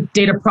hundreds of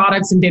data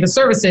products and data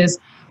services,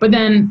 but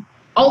then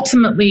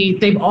ultimately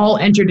they've all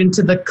entered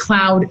into the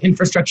cloud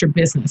infrastructure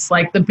business,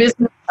 like the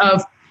business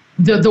of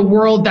the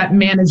world that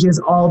manages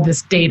all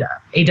this data,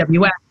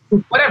 AWS,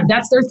 whatever,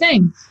 that's their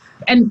thing.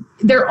 And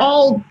they're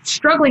all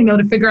struggling, though,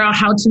 to figure out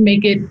how to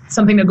make it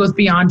something that goes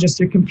beyond just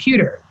your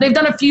computer. They've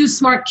done a few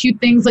smart, cute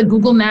things like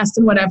Google Nest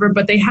and whatever,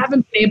 but they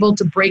haven't been able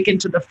to break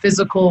into the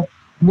physical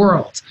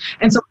world.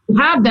 And so what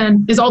you have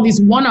then is all these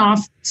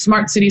one-off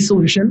smart city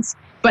solutions,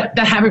 but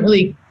that haven't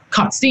really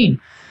caught steam.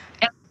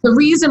 And the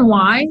reason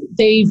why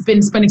they've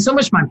been spending so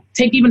much money,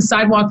 take even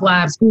Sidewalk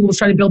Labs, Google was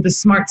trying to build this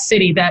smart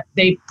city that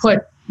they put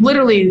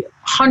literally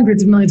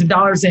hundreds of millions of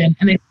dollars in,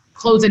 and they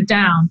close it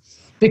down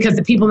because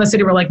the people in the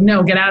city were like,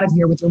 no, get out of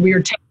here with your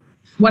weird tech.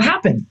 What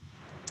happened?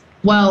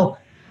 Well,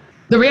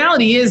 the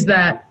reality is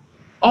that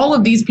all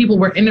of these people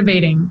were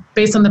innovating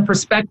based on the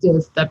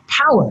perspective that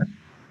power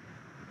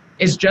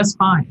is just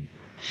fine.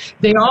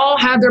 They all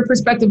have their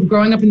perspective of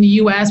growing up in the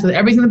US with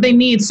everything that they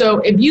need. So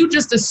if you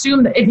just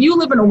assume that if you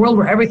live in a world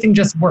where everything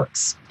just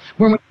works,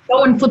 where we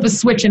go and flip a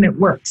switch and it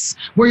works,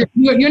 where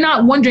you're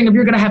not wondering if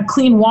you're going to have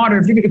clean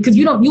water, because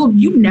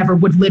you never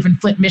would live in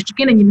Flint,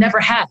 Michigan, and you never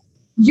have.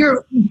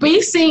 You're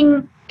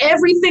basing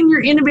everything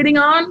you're innovating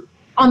on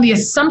the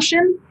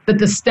assumption that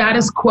the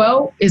status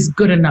quo is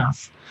good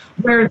enough.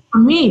 Whereas for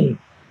me,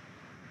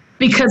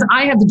 because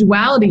I have the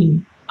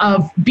duality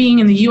of being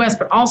in the US,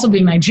 but also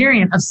being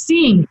Nigerian, of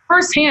seeing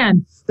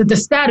firsthand that the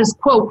status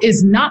quo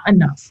is not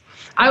enough.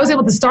 I was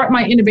able to start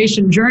my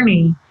innovation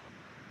journey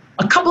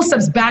a couple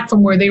steps back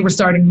from where they were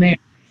starting there.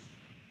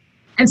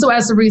 And so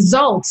as a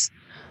result,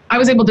 I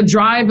was able to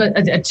drive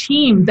a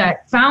team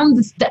that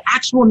found the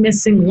actual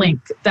missing link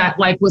that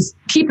like was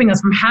keeping us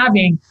from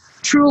having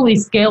truly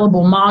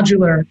scalable,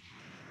 modular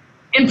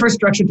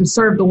infrastructure to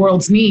serve the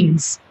world's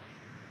needs.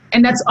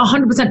 And that's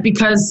 100%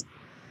 because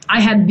I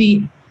had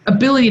the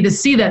ability to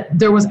see that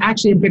there was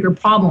actually a bigger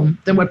problem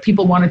than what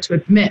people wanted to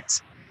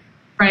admit,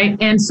 right?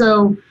 And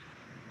so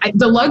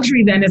the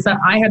luxury then is that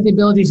I have the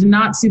ability to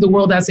not see the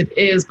world as it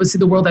is, but see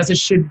the world as it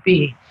should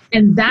be.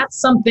 And that's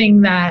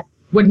something that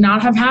would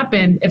not have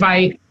happened if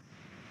I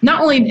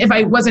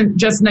wasn't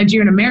just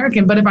Nigerian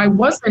American, but if I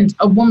wasn't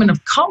a woman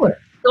of color.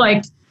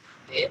 Like,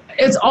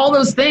 it's all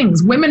those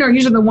things. Women are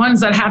usually the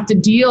ones that have to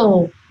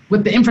deal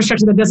with the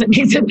infrastructure that doesn't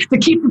make it to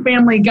keep the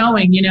family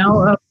going, you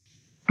know?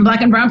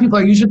 Black and brown people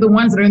are usually the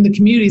ones that are in the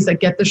communities that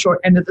get the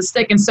short end of the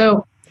stick. And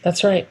so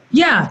that's right.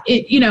 Yeah,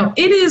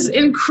 it is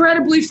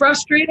incredibly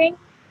frustrating,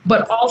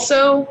 but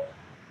also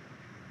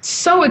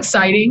so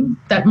exciting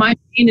that my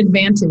main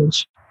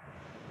advantage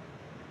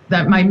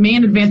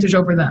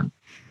over them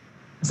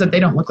is that they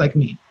don't look like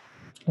me.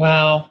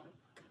 Wow.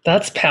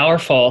 That's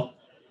powerful.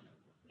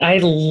 I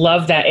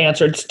love that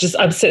answer. It's just,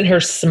 I'm sitting here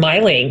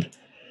smiling.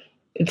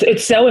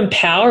 It's so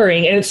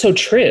empowering and it's so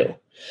true.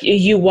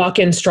 You walk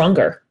in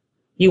stronger.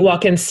 You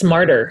walk in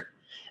smarter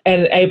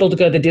and able to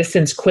go the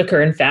distance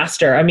quicker and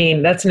faster. I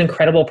mean, that's an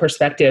incredible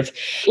perspective.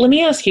 Let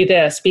me ask you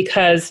this,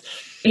 because,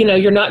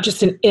 you're not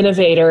just an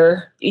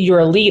innovator, you're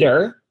a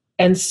leader.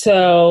 And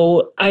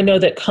so I know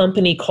that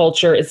company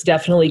culture is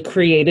definitely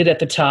created at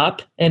the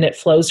top and it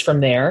flows from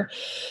there.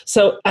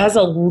 So as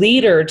a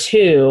leader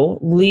too,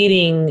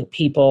 leading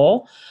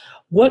people,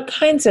 what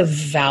kinds of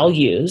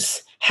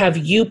values have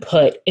you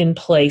put in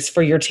place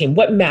for your team?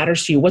 What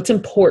matters to you? What's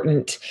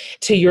important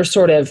to your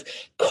sort of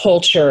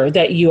culture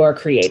that you are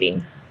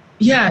creating?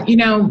 Yeah,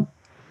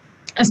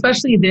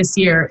 especially this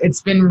year,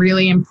 it's been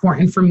really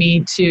important for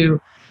me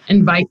to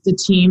invite the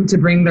team to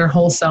bring their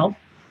whole self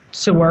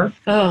to work.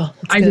 Oh,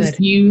 I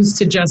refuse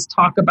to just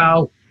talk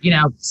about,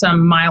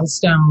 some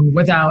milestone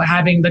without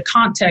having the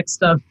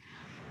context of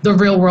the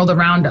real world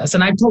around us.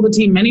 And I've told the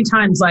team many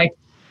times, like,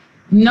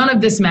 none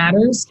of this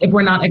matters if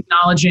we're not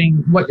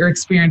acknowledging what you're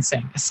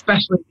experiencing,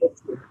 especially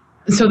this year.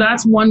 So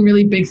that's one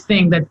really big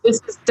thing, that this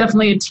is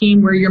definitely a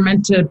team where you're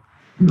meant to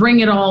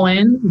bring it all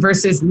in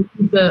versus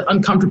leave the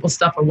uncomfortable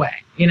stuff away,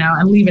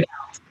 and leave it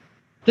out.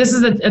 This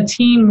is a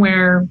team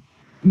where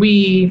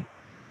we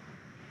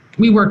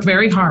work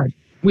very hard.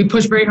 We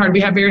push very hard. We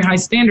have very high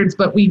standards,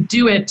 but we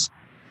do it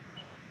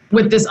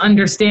with this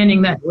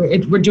understanding that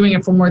we're doing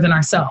it for more than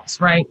ourselves,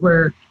 right?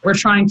 We're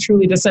trying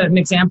truly to set an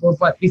example of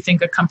what we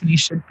think a company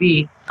should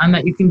be, and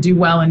that you can do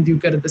well and do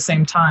good at the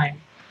same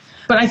time.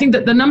 But I think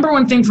that the number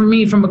one thing for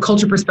me from a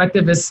culture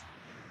perspective is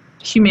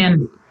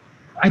humanity.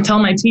 I tell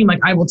my team, like,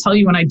 I will tell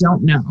you when I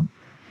don't know,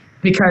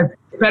 because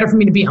it's better for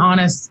me to be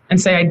honest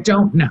and say I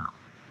don't know.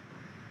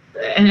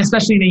 And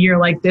especially in a year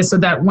like this, so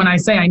that when I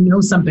say I know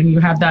something, you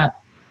have that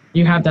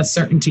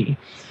certainty.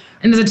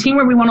 And there's a team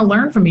where we want to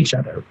learn from each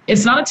other.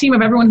 It's not a team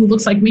of everyone who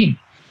looks like me.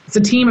 It's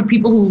a team of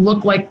people who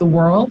look like the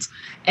world.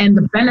 And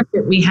the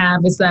benefit we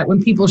have is that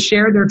when people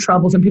share their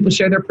troubles and people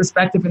share their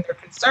perspective and their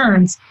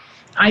concerns,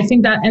 I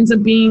think that ends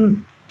up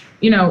being,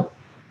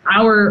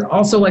 our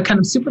also like kind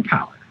of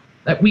superpower,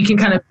 that we can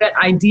kind of vet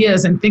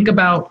ideas and think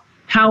about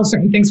how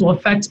certain things will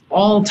affect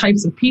all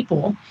types of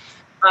people.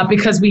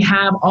 Because we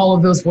have all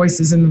of those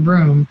voices in the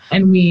room,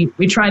 and we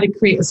try to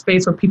create a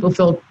space where people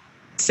feel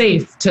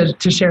safe to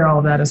share all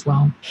of that as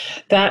well.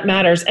 That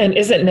matters, and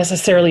isn't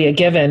necessarily a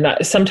given.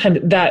 Sometimes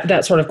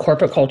that sort of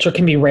corporate culture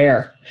can be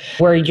rare,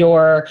 where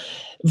your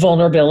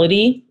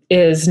vulnerability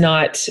is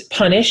not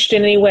punished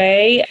in any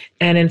way,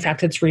 and in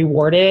fact, it's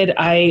rewarded.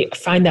 I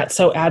find that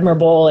so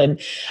admirable, and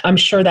I'm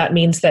sure that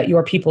means that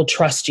your people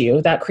trust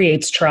you. That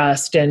creates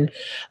trust and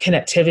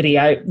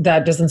connectivity.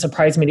 That doesn't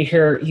surprise me to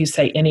hear you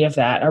say any of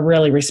that. I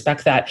really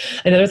respect that.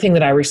 Another thing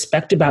that I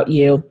respect about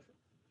you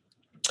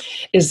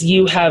is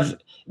you have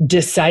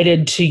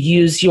decided to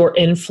use your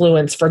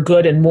influence for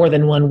good in more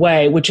than one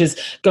way, which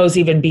goes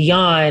even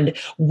beyond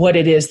what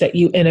it is that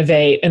you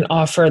innovate and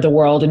offer the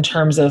world in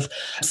terms of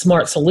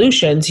smart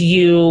solutions.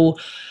 You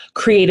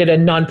created a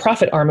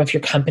nonprofit arm of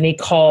your company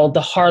called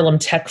the Harlem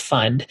Tech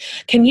Fund.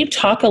 Can you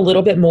talk a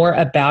little bit more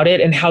about it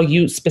and how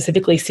you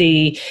specifically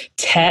see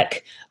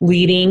tech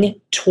leading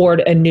toward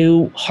a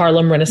new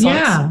Harlem Renaissance?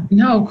 Yeah,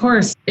 no, of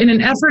course. In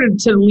an effort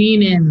to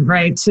lean in,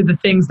 right, to the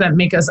things that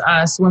make us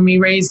us, when we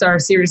raised our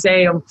Series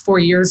A 4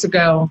 years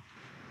ago,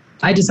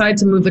 I decided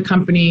to move the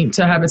company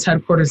to have its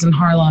headquarters in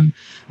Harlem,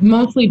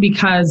 mostly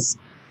because,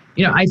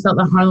 I felt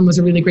that Harlem was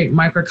a really great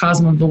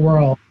microcosm of the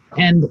world.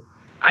 And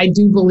I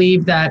do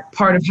believe that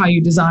part of how you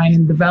design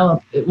and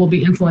develop, it will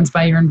be influenced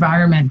by your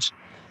environment.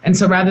 And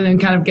so rather than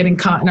kind of getting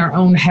caught in our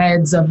own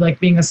heads of like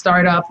being a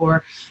startup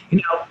or,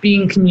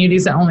 being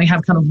communities that only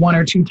have kind of one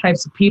or two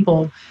types of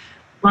people,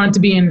 I wanted to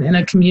be in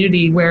a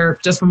community where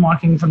just from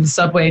walking from the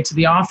subway to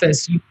the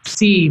office, you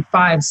see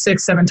 5,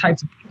 6, 7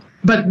 types of people.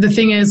 But the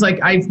thing is, like,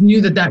 I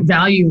knew that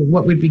value,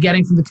 what we'd be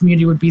getting from the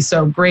community would be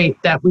so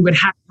great that we would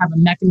have to have a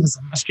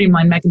mechanism, a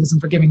streamlined mechanism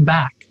for giving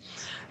back.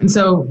 And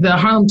so the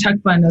Harlem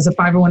Tech Fund is a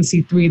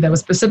 501c3 that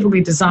was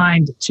specifically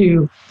designed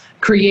to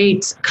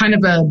create kind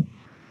of a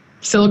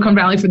Silicon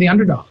Valley for the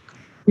underdog,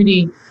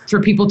 really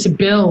for people to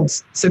build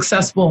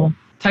successful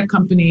tech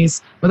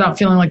companies without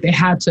feeling like they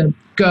had to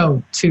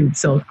go to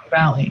Silicon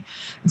Valley.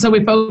 And so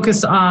we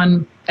focused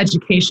on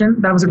education.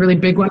 That was a really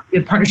big one. We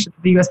did partnership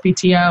with the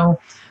USPTO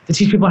to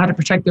teach people how to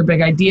protect their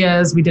big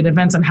ideas. We did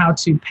events on how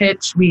to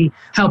pitch. We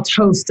helped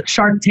host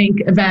Shark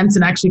Tank events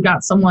and actually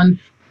got someone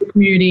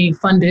community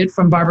funded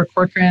from Barbara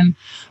Corcoran.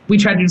 We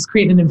tried to just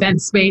create an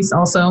event space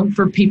also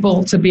for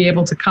people to be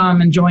able to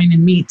come and join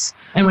and meet.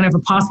 And whenever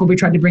possible, we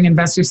tried to bring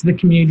investors to the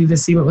community to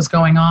see what was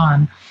going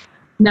on.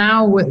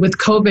 Now with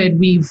COVID,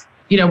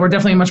 we're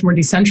definitely a much more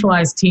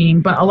decentralized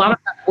team, but a lot of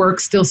that work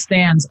still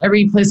stands.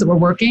 Every place that we're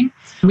working,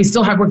 we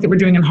still have work that we're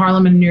doing in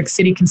Harlem and New York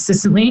City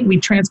consistently. We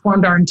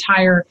transformed our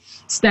entire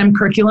STEM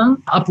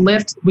curriculum,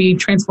 Uplift. We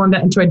transformed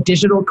that into a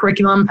digital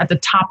curriculum at the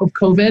top of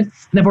COVID. And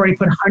they've already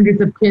put hundreds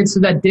of kids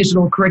through that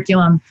digital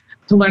curriculum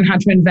to learn how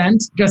to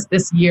invent just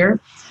this year.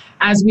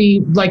 As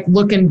we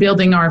look in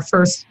building our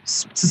first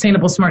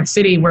sustainable smart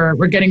city, we're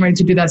getting ready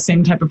to do that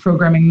same type of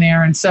programming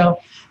there. And so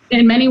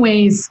in many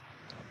ways,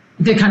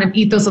 the kind of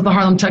ethos of the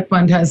Harlem Tech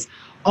Fund has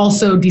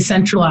also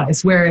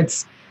decentralized, where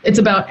it's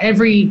about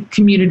every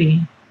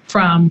community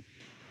from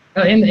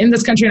in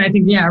this country, and I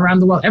think around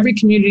the world, every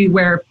community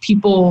where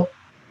people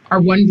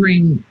are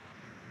wondering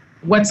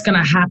what's going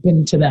to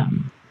happen to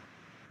them.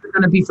 They're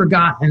going to be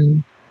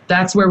forgotten.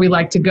 That's where we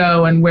like to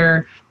go, and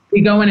where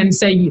we go in and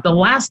say the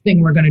last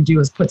thing we're going to do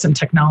is put some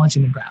technology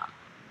in the ground.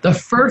 The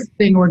first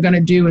thing we're going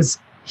to do is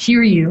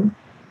hear you,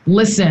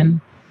 listen,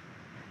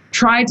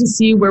 try to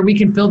see where we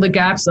can fill the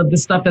gaps of the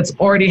stuff that's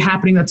already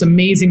happening that's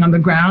amazing on the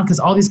ground, because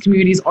all these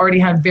communities already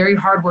have very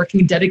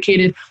hardworking,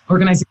 dedicated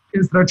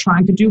organizations that are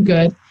trying to do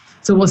good.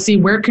 So we'll see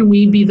where can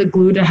we be the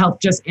glue to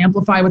help just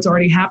amplify what's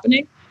already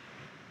happening,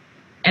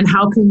 and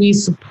how can we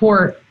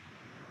support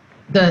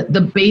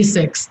the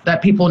basics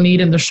that people need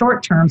in the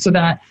short term, so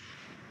that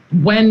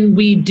when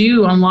we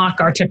do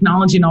unlock our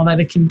technology and all that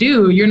it can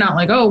do, you're not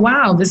like, oh,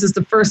 wow, this is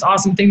the first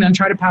awesome thing that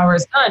Uncharted Power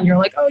has done. You're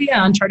like, oh,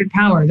 yeah, Uncharted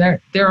Power, they're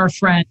our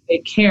friend, they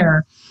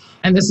care.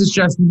 And this is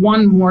just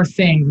one more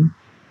thing,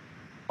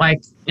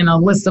 like in a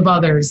list of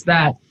others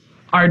that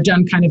are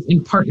done kind of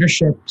in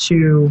partnership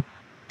to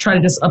try to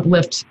just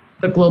uplift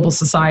the global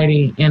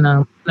society in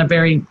a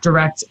very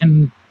direct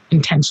and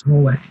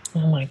intentional way.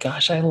 Oh my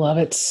gosh, I love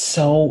it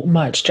so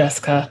much,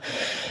 Jessica.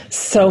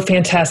 So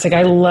fantastic.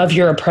 I love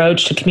your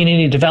approach to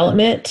community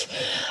development,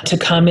 to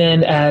come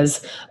in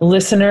as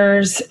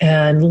listeners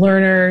and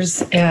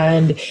learners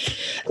and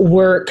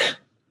work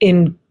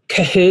in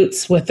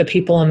cahoots with the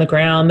people on the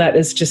ground.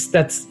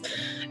 That's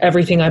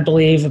everything I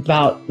believe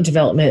about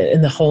development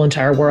in the whole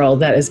entire world.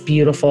 That is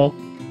beautiful.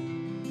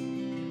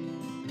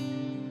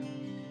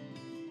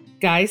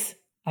 Guys,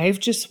 I've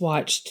just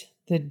watched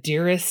the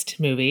Dearest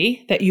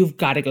movie that you've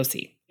got to go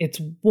see. It's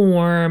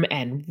warm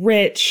and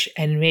rich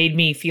and made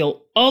me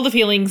feel all the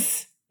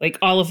feelings, like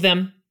all of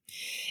them.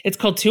 It's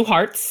called Two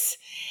Hearts,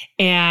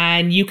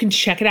 and you can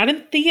check it out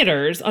in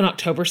theaters on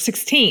October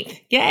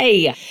 16th.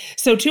 Yay!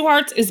 So Two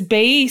Hearts is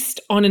based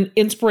on an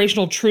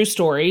inspirational true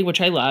story,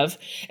 which I love.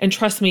 And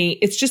trust me,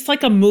 it's just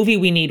like a movie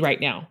we need right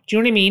now. Do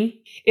you know what I mean?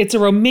 It's a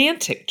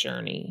romantic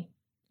journey.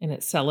 And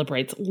it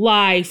celebrates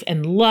life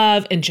and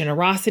love and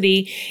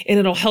generosity, and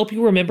it'll help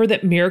you remember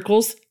that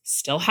miracles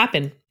still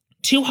happen.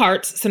 Two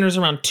Hearts centers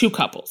around two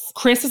couples.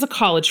 Chris is a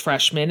college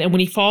freshman, and when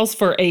he falls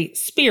for a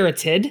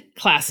spirited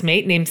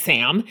classmate named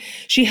Sam,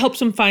 she helps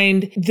him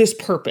find this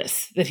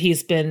purpose that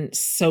he's been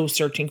so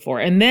searching for.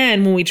 And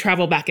then when we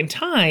travel back in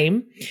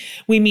time,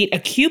 we meet a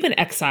Cuban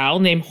exile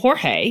named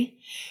Jorge,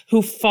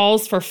 who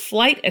falls for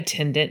flight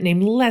attendant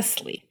named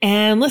Leslie.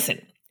 And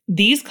listen,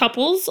 these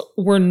couples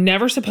were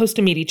never supposed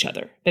to meet each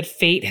other, but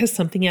fate has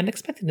something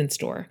unexpected in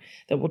store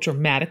that will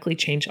dramatically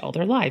change all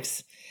their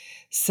lives.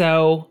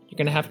 So you're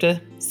going to have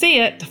to see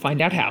it to find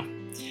out how.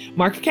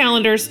 Mark your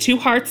calendars, Two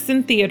Hearts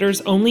in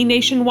theaters only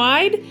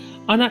nationwide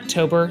on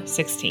October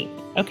 16th.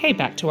 Okay,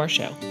 back to our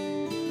show.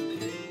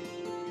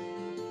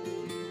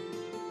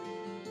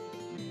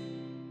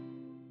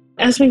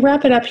 As we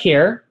wrap it up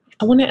here,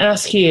 I want to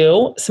ask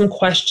you some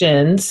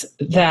questions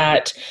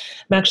that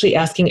I'm actually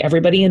asking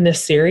everybody in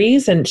this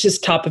series, and it's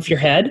just top of your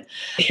head.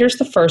 Here's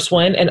the first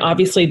one, and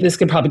obviously this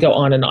could probably go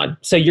on and on,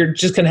 so you're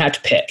just going to have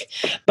to pick.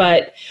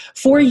 But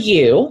for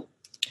you,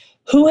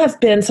 who have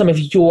been some of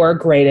your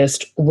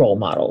greatest role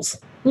models?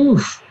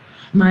 Oof,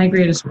 my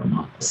greatest role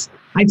models.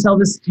 I tell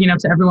this,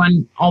 to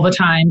everyone all the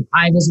time.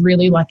 I was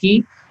really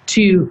lucky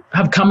to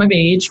have come of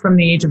age from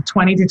the age of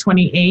 20 to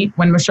 28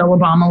 when Michelle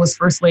Obama was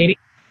First Lady.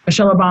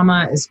 Michelle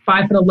Obama is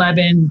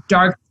 5'11",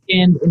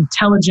 dark-skinned,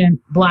 intelligent,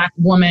 Black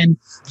woman,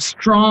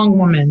 strong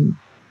woman,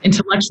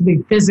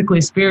 intellectually, physically,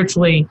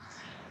 spiritually,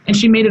 and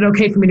she made it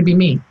okay for me to be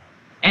me.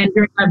 And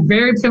during that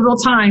very pivotal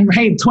time,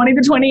 right, 20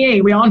 to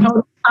 28, we all know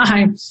the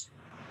time,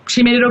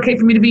 she made it okay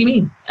for me to be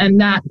me,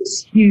 and that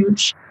was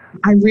huge.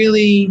 I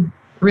really,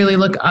 really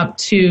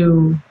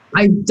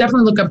I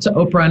definitely look up to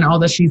Oprah and all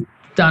that she's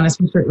done,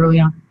 especially early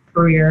on in her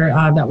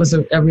career. That was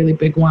a really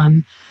big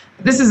one.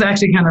 This is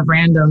actually kind of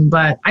random,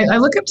 but I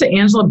look up to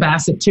Angela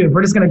Bassett too. If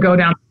we're just going to go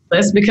down the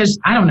list because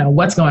I don't know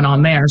what's going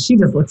on there. She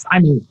just looks, I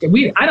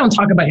don't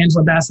talk about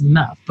Angela Bassett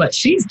enough, but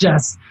she's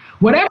just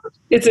whatever.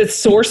 It's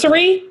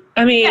sorcery.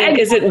 I mean, yeah,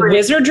 is it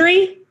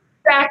wizardry?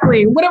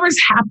 Exactly. Whatever's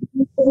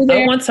happening over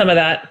there. I want some of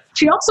that.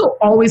 She also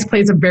always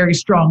plays a very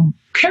strong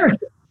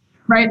character,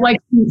 right?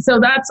 So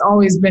that's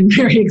always been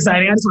very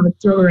exciting. I just want to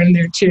throw her in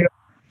there too.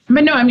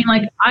 But no, I mean,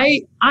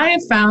 I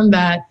have found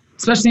that,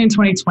 especially in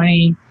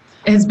 2020,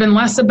 it has been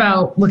less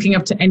about looking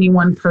up to any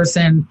one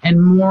person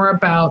and more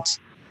about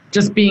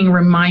just being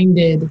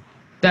reminded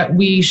that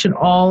we should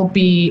all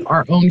be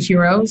our own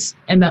heroes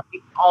and that we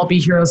can all be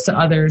heroes to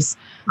others.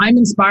 I'm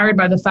inspired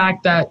by the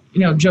fact that,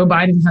 Joe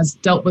Biden has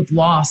dealt with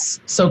loss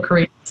so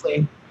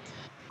courageously.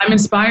 I'm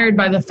inspired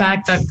by the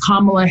fact that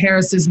Kamala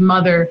Harris's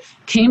mother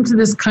came to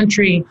this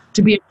country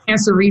to be a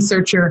cancer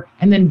researcher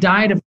and then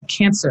died of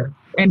cancer.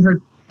 And her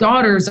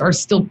daughters are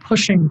still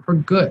pushing for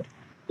good.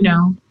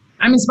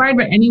 I'm inspired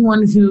by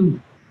anyone who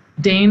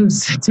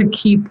deigns to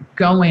keep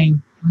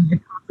going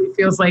when it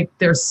feels like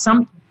there's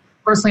something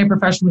personally and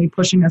professionally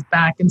pushing us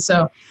back. And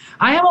so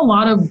I have a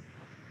lot of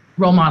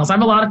role models. I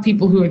have a lot of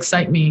people who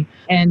excite me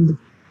and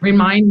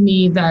remind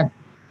me that,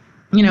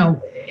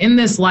 in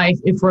this life,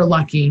 if we're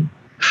lucky,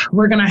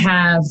 we're going to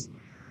have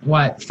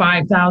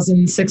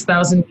 5,000,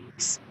 6,000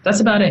 weeks. That's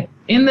about it.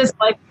 In this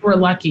life, if we're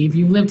lucky. If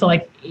you live to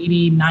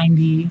 80,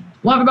 90,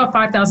 we'll have about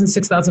 5,000,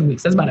 6,000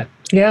 weeks. That's about it.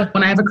 Yeah.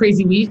 When I have a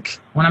crazy week,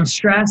 when I'm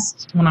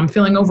stressed, when I'm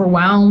feeling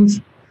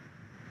overwhelmed,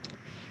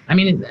 I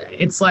mean,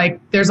 it's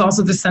there's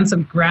also this sense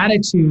of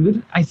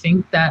gratitude. I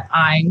think that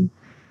I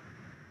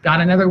got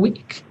another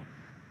week,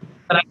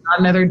 that I got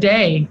another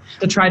day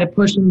to try to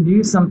push and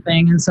do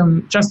something. And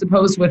so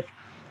juxtaposed with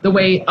the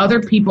way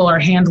other people are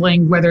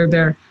handling,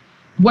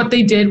 what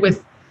they did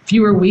with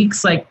fewer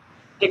weeks, like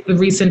the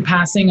recent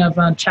passing of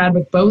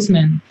Chadwick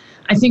Boseman.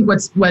 I think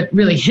what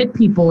really hit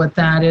people with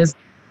that is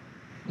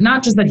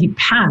not just that he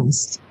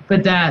passed,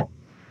 but that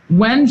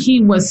when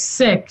he was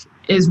sick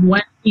is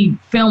when he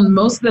filmed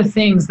most of the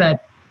things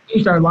that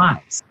changed our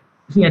lives.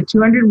 He had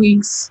 200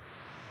 weeks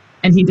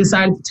and he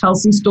decided to tell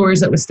some stories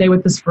that would stay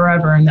with us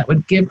forever and that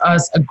would give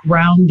us a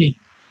grounding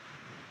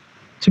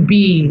to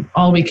be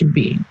all we could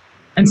be.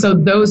 And so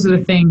those are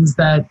the things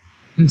that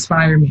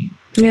inspire me.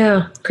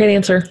 Yeah, great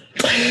answer.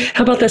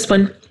 How about this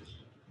one?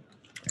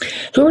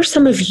 Who are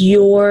some of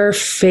your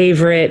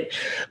favorite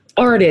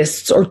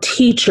artists or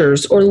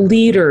teachers or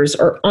leaders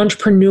or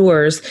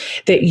entrepreneurs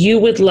that you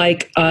would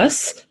like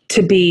us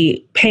to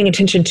be paying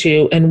attention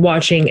to and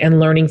watching and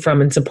learning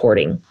from and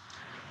supporting?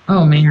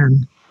 Oh,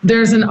 man.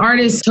 There's an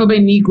artist, Tobe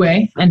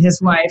Nigwe, and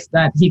his wife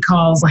that he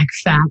calls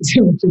fat,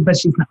 but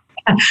she's not.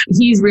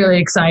 He's really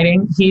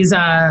exciting. He's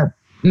a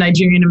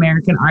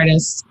Nigerian-American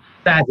artist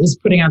that is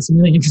putting out some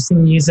really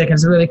interesting music and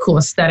has a really cool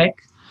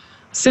aesthetic.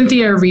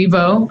 Cynthia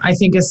Erivo, I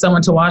think, is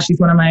someone to watch. She's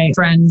one of my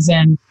friends,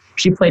 and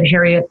she played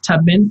Harriet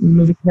Tubman in the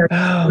movie Harriet.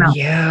 Oh,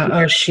 yeah.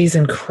 Oh, she's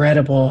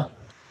incredible.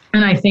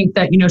 And I think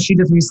that, she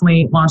just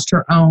recently launched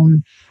her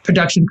own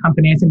production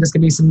company. I think there's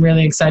going to be some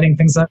really exciting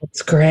things.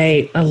 It's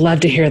great. I love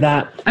to hear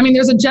that. I mean,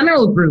 there's a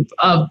general group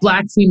of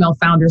Black female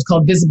founders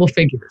called Visible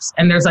Figures,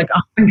 and there's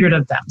 100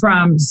 of them,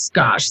 from,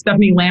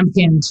 Stephanie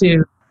Lampkin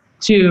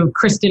to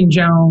Kristen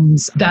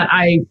Jones, that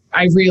I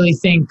really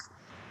think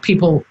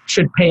people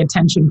should pay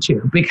attention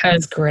to,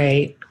 because that's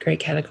great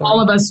category. All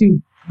of us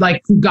who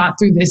got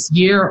through this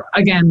year,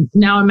 again,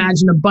 now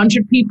imagine a bunch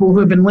of people who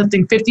have been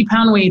lifting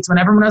 50-pound weights when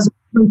everyone else was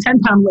doing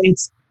 10-pound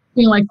weights,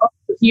 being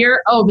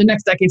the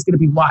next decade's going to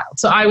be wild.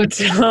 So I would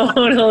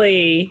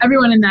totally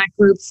everyone in that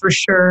group for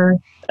sure.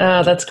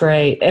 Oh, that's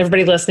great.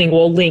 Everybody listening,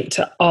 we'll link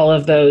to all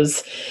of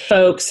those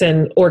folks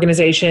and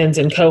organizations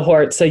and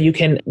cohorts so you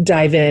can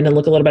dive in and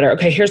look a little better.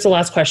 Okay, here's the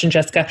last question,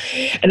 Jessica.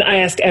 And I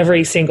ask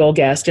every single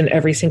guest in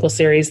every single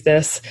series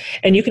this,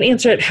 and you can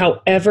answer it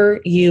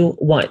however you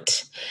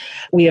want.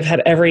 We have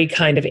had every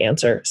kind of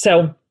answer.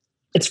 So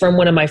it's from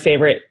one of my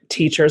favorite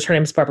teachers. Her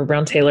name is Barbara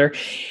Brown Taylor.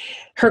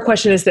 Her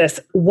question is this: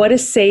 what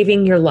is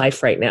saving your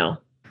life right now?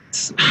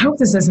 I hope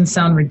this doesn't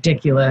sound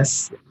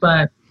ridiculous,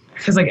 but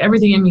because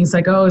everything in me is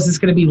oh, is this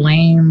going to be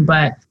lame?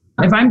 But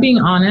if I'm being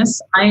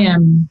honest, I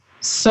am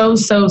so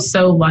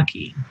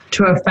lucky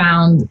to have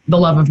found the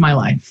love of my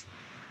life.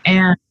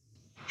 And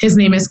his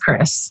name is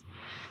Chris.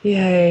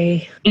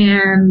 Yay.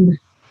 And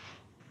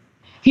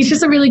he's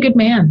just a really good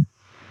man.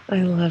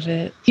 I love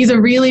it. He's a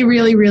really,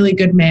 really, really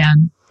good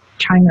man.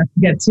 Trying not to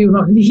get too,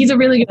 he's a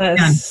really good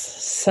man.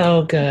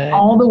 So good.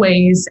 All the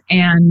ways.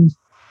 And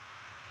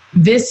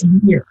this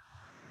year,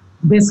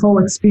 this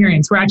whole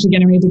experience, we're actually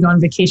getting ready to go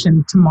on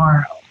vacation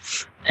tomorrow.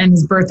 And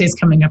his birthday's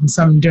coming up, and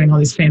so I'm doing all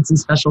these fancy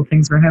special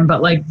things for him.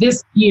 But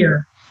this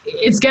year,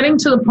 it's getting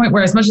to the point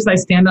where, as much as I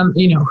stand on,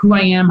 who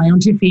I am, my own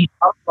 2 feet,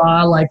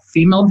 blah, blah,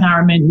 female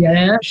empowerment,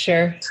 yeah.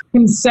 Sure.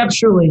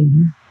 Conceptually,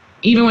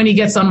 even when he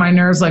gets on my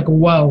nerves,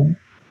 whoa,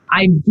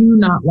 I do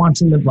not want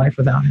to live life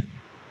without him.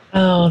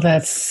 Oh,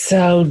 that's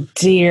so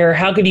dear.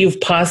 How could you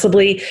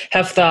possibly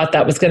have thought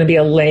that was going to be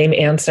a lame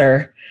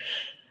answer?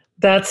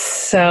 That's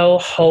so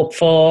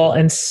hopeful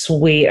and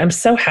sweet. I'm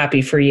so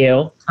happy for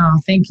you. Oh,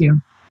 thank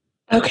you.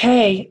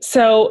 Okay,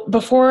 so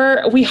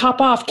before we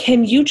hop off,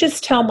 can you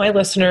just tell my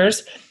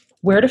listeners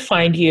where to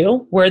find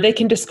you, where they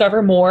can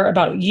discover more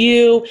about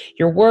you,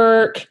 your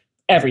work,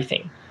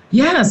 everything?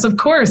 Yes, of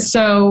course.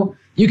 So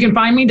you can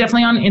find me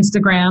definitely on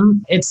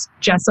Instagram. It's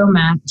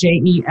Jessomatt,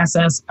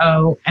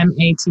 JESSOMATT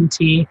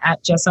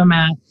at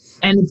Jessomatt.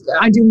 And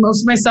I do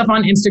most of my stuff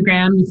on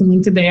Instagram. You can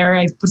link to there.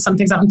 I put some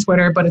things out on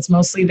Twitter, but it's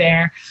mostly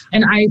there.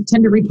 And I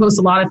tend to repost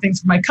a lot of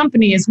things for my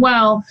company as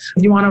well.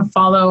 If you want to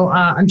follow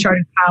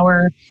Uncharted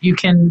Power, you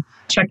can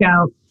check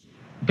out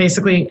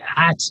basically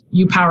at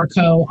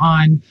UPowerCo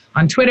on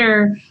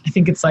Twitter. I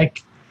think it's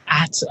like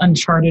at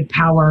Uncharted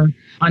Power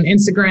on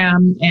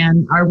Instagram.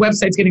 And our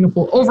website's getting a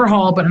full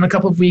overhaul, but in a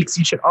couple of weeks,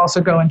 you should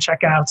also go and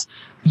check out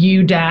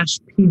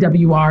u-pwr.co.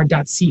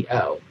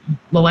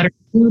 The letter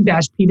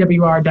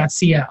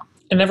u-pwr.co.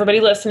 And everybody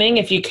listening,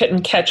 if you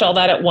couldn't catch all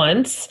that at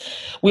once,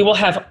 we will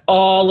have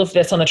all of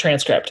this on the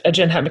transcript at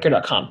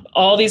jenhatmaker.com.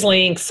 All these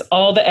links,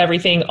 all the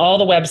everything, all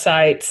the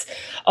websites,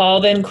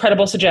 all the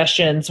incredible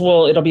suggestions.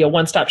 It'll be a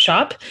one-stop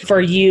shop for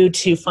you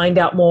to find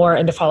out more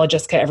and to follow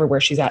Jessica everywhere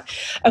she's at.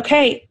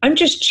 Okay, I'm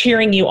just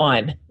cheering you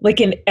on,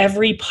 like in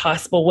every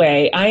possible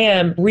way. I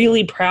am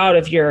really proud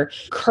of your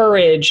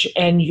courage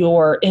and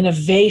your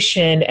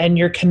innovation and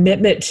your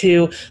commitment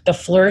to the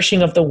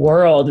flourishing of the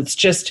world. It's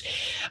just,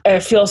 I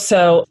feel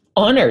so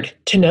honored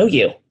to know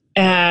you.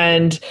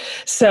 And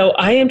so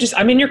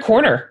I'm in your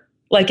corner,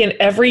 like in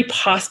every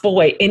possible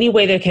way, any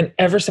way that I can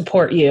ever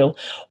support you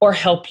or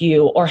help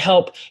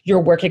your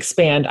work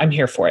expand. I'm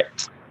here for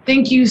it.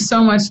 Thank you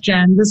so much,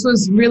 Jen. This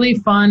was really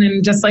fun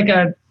and just like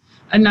a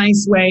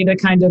nice way to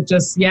kind of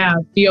just,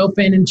 be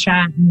open and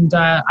chat. And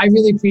I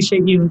really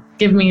appreciate you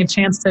giving me a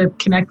chance to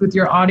connect with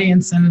your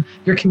audience and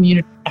your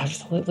community.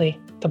 Absolutely.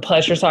 The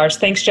pleasure's ours.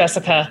 Thanks,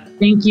 Jessica.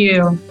 Thank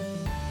you.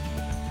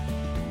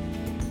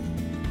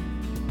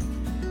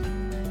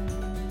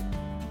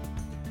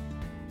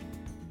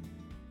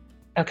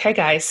 Okay,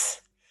 guys,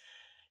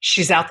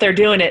 she's out there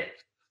doing it.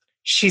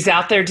 She's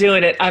out there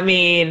doing it. I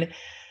mean,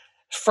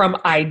 from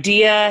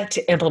idea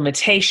to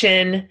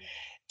implementation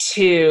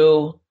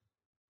to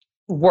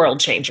world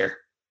changer.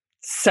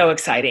 So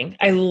exciting.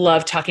 I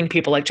love talking to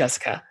people like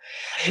Jessica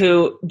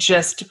who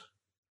just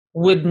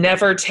would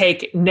never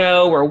take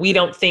no or we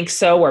don't think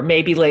so or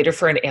maybe later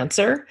for an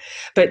answer,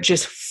 but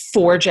just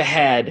forge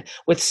ahead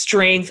with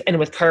strength and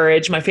with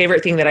courage. My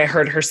favorite thing that I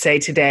heard her say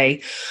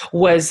today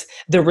was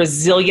the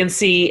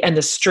resiliency and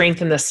the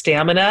strength and the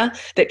stamina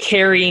that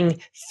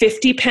carrying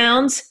 50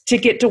 pounds to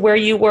get to where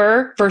you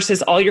were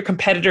versus all your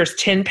competitors'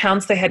 10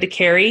 pounds they had to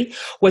carry,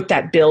 what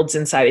that builds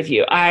inside of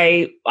you.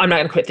 I'm not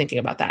going to quit thinking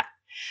about that.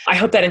 I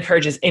hope that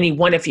encourages any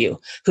one of you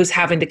who's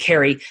having to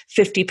carry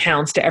 50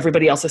 pounds to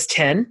everybody else's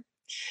 10.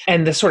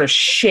 And the sort of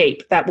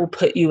shape that will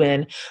put you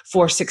in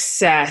for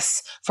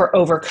success, for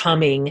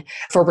overcoming,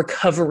 for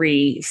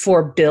recovery,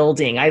 for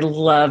building. I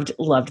loved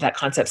that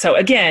concept. So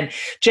again,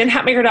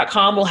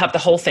 jenhatmaker.com will have the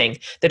whole thing,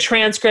 the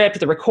transcript,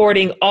 the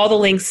recording, all the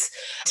links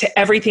to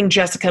everything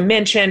Jessica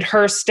mentioned,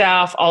 her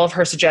stuff, all of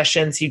her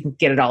suggestions. You can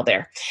get it all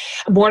there.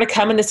 More to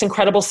come in this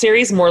incredible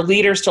series, more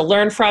leaders to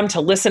learn from,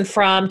 to listen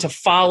from, to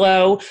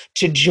follow,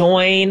 to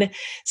join.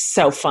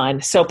 So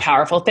fun, so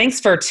powerful. Thanks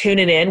for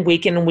tuning in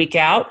week in and week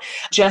out.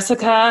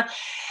 Jessica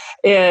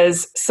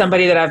is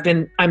somebody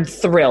that I'm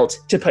thrilled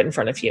to put in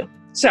front of you.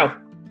 So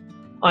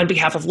on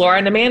behalf of Laura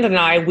and Amanda and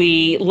I,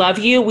 we love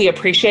you. We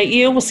appreciate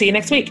you. We'll see you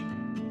next week.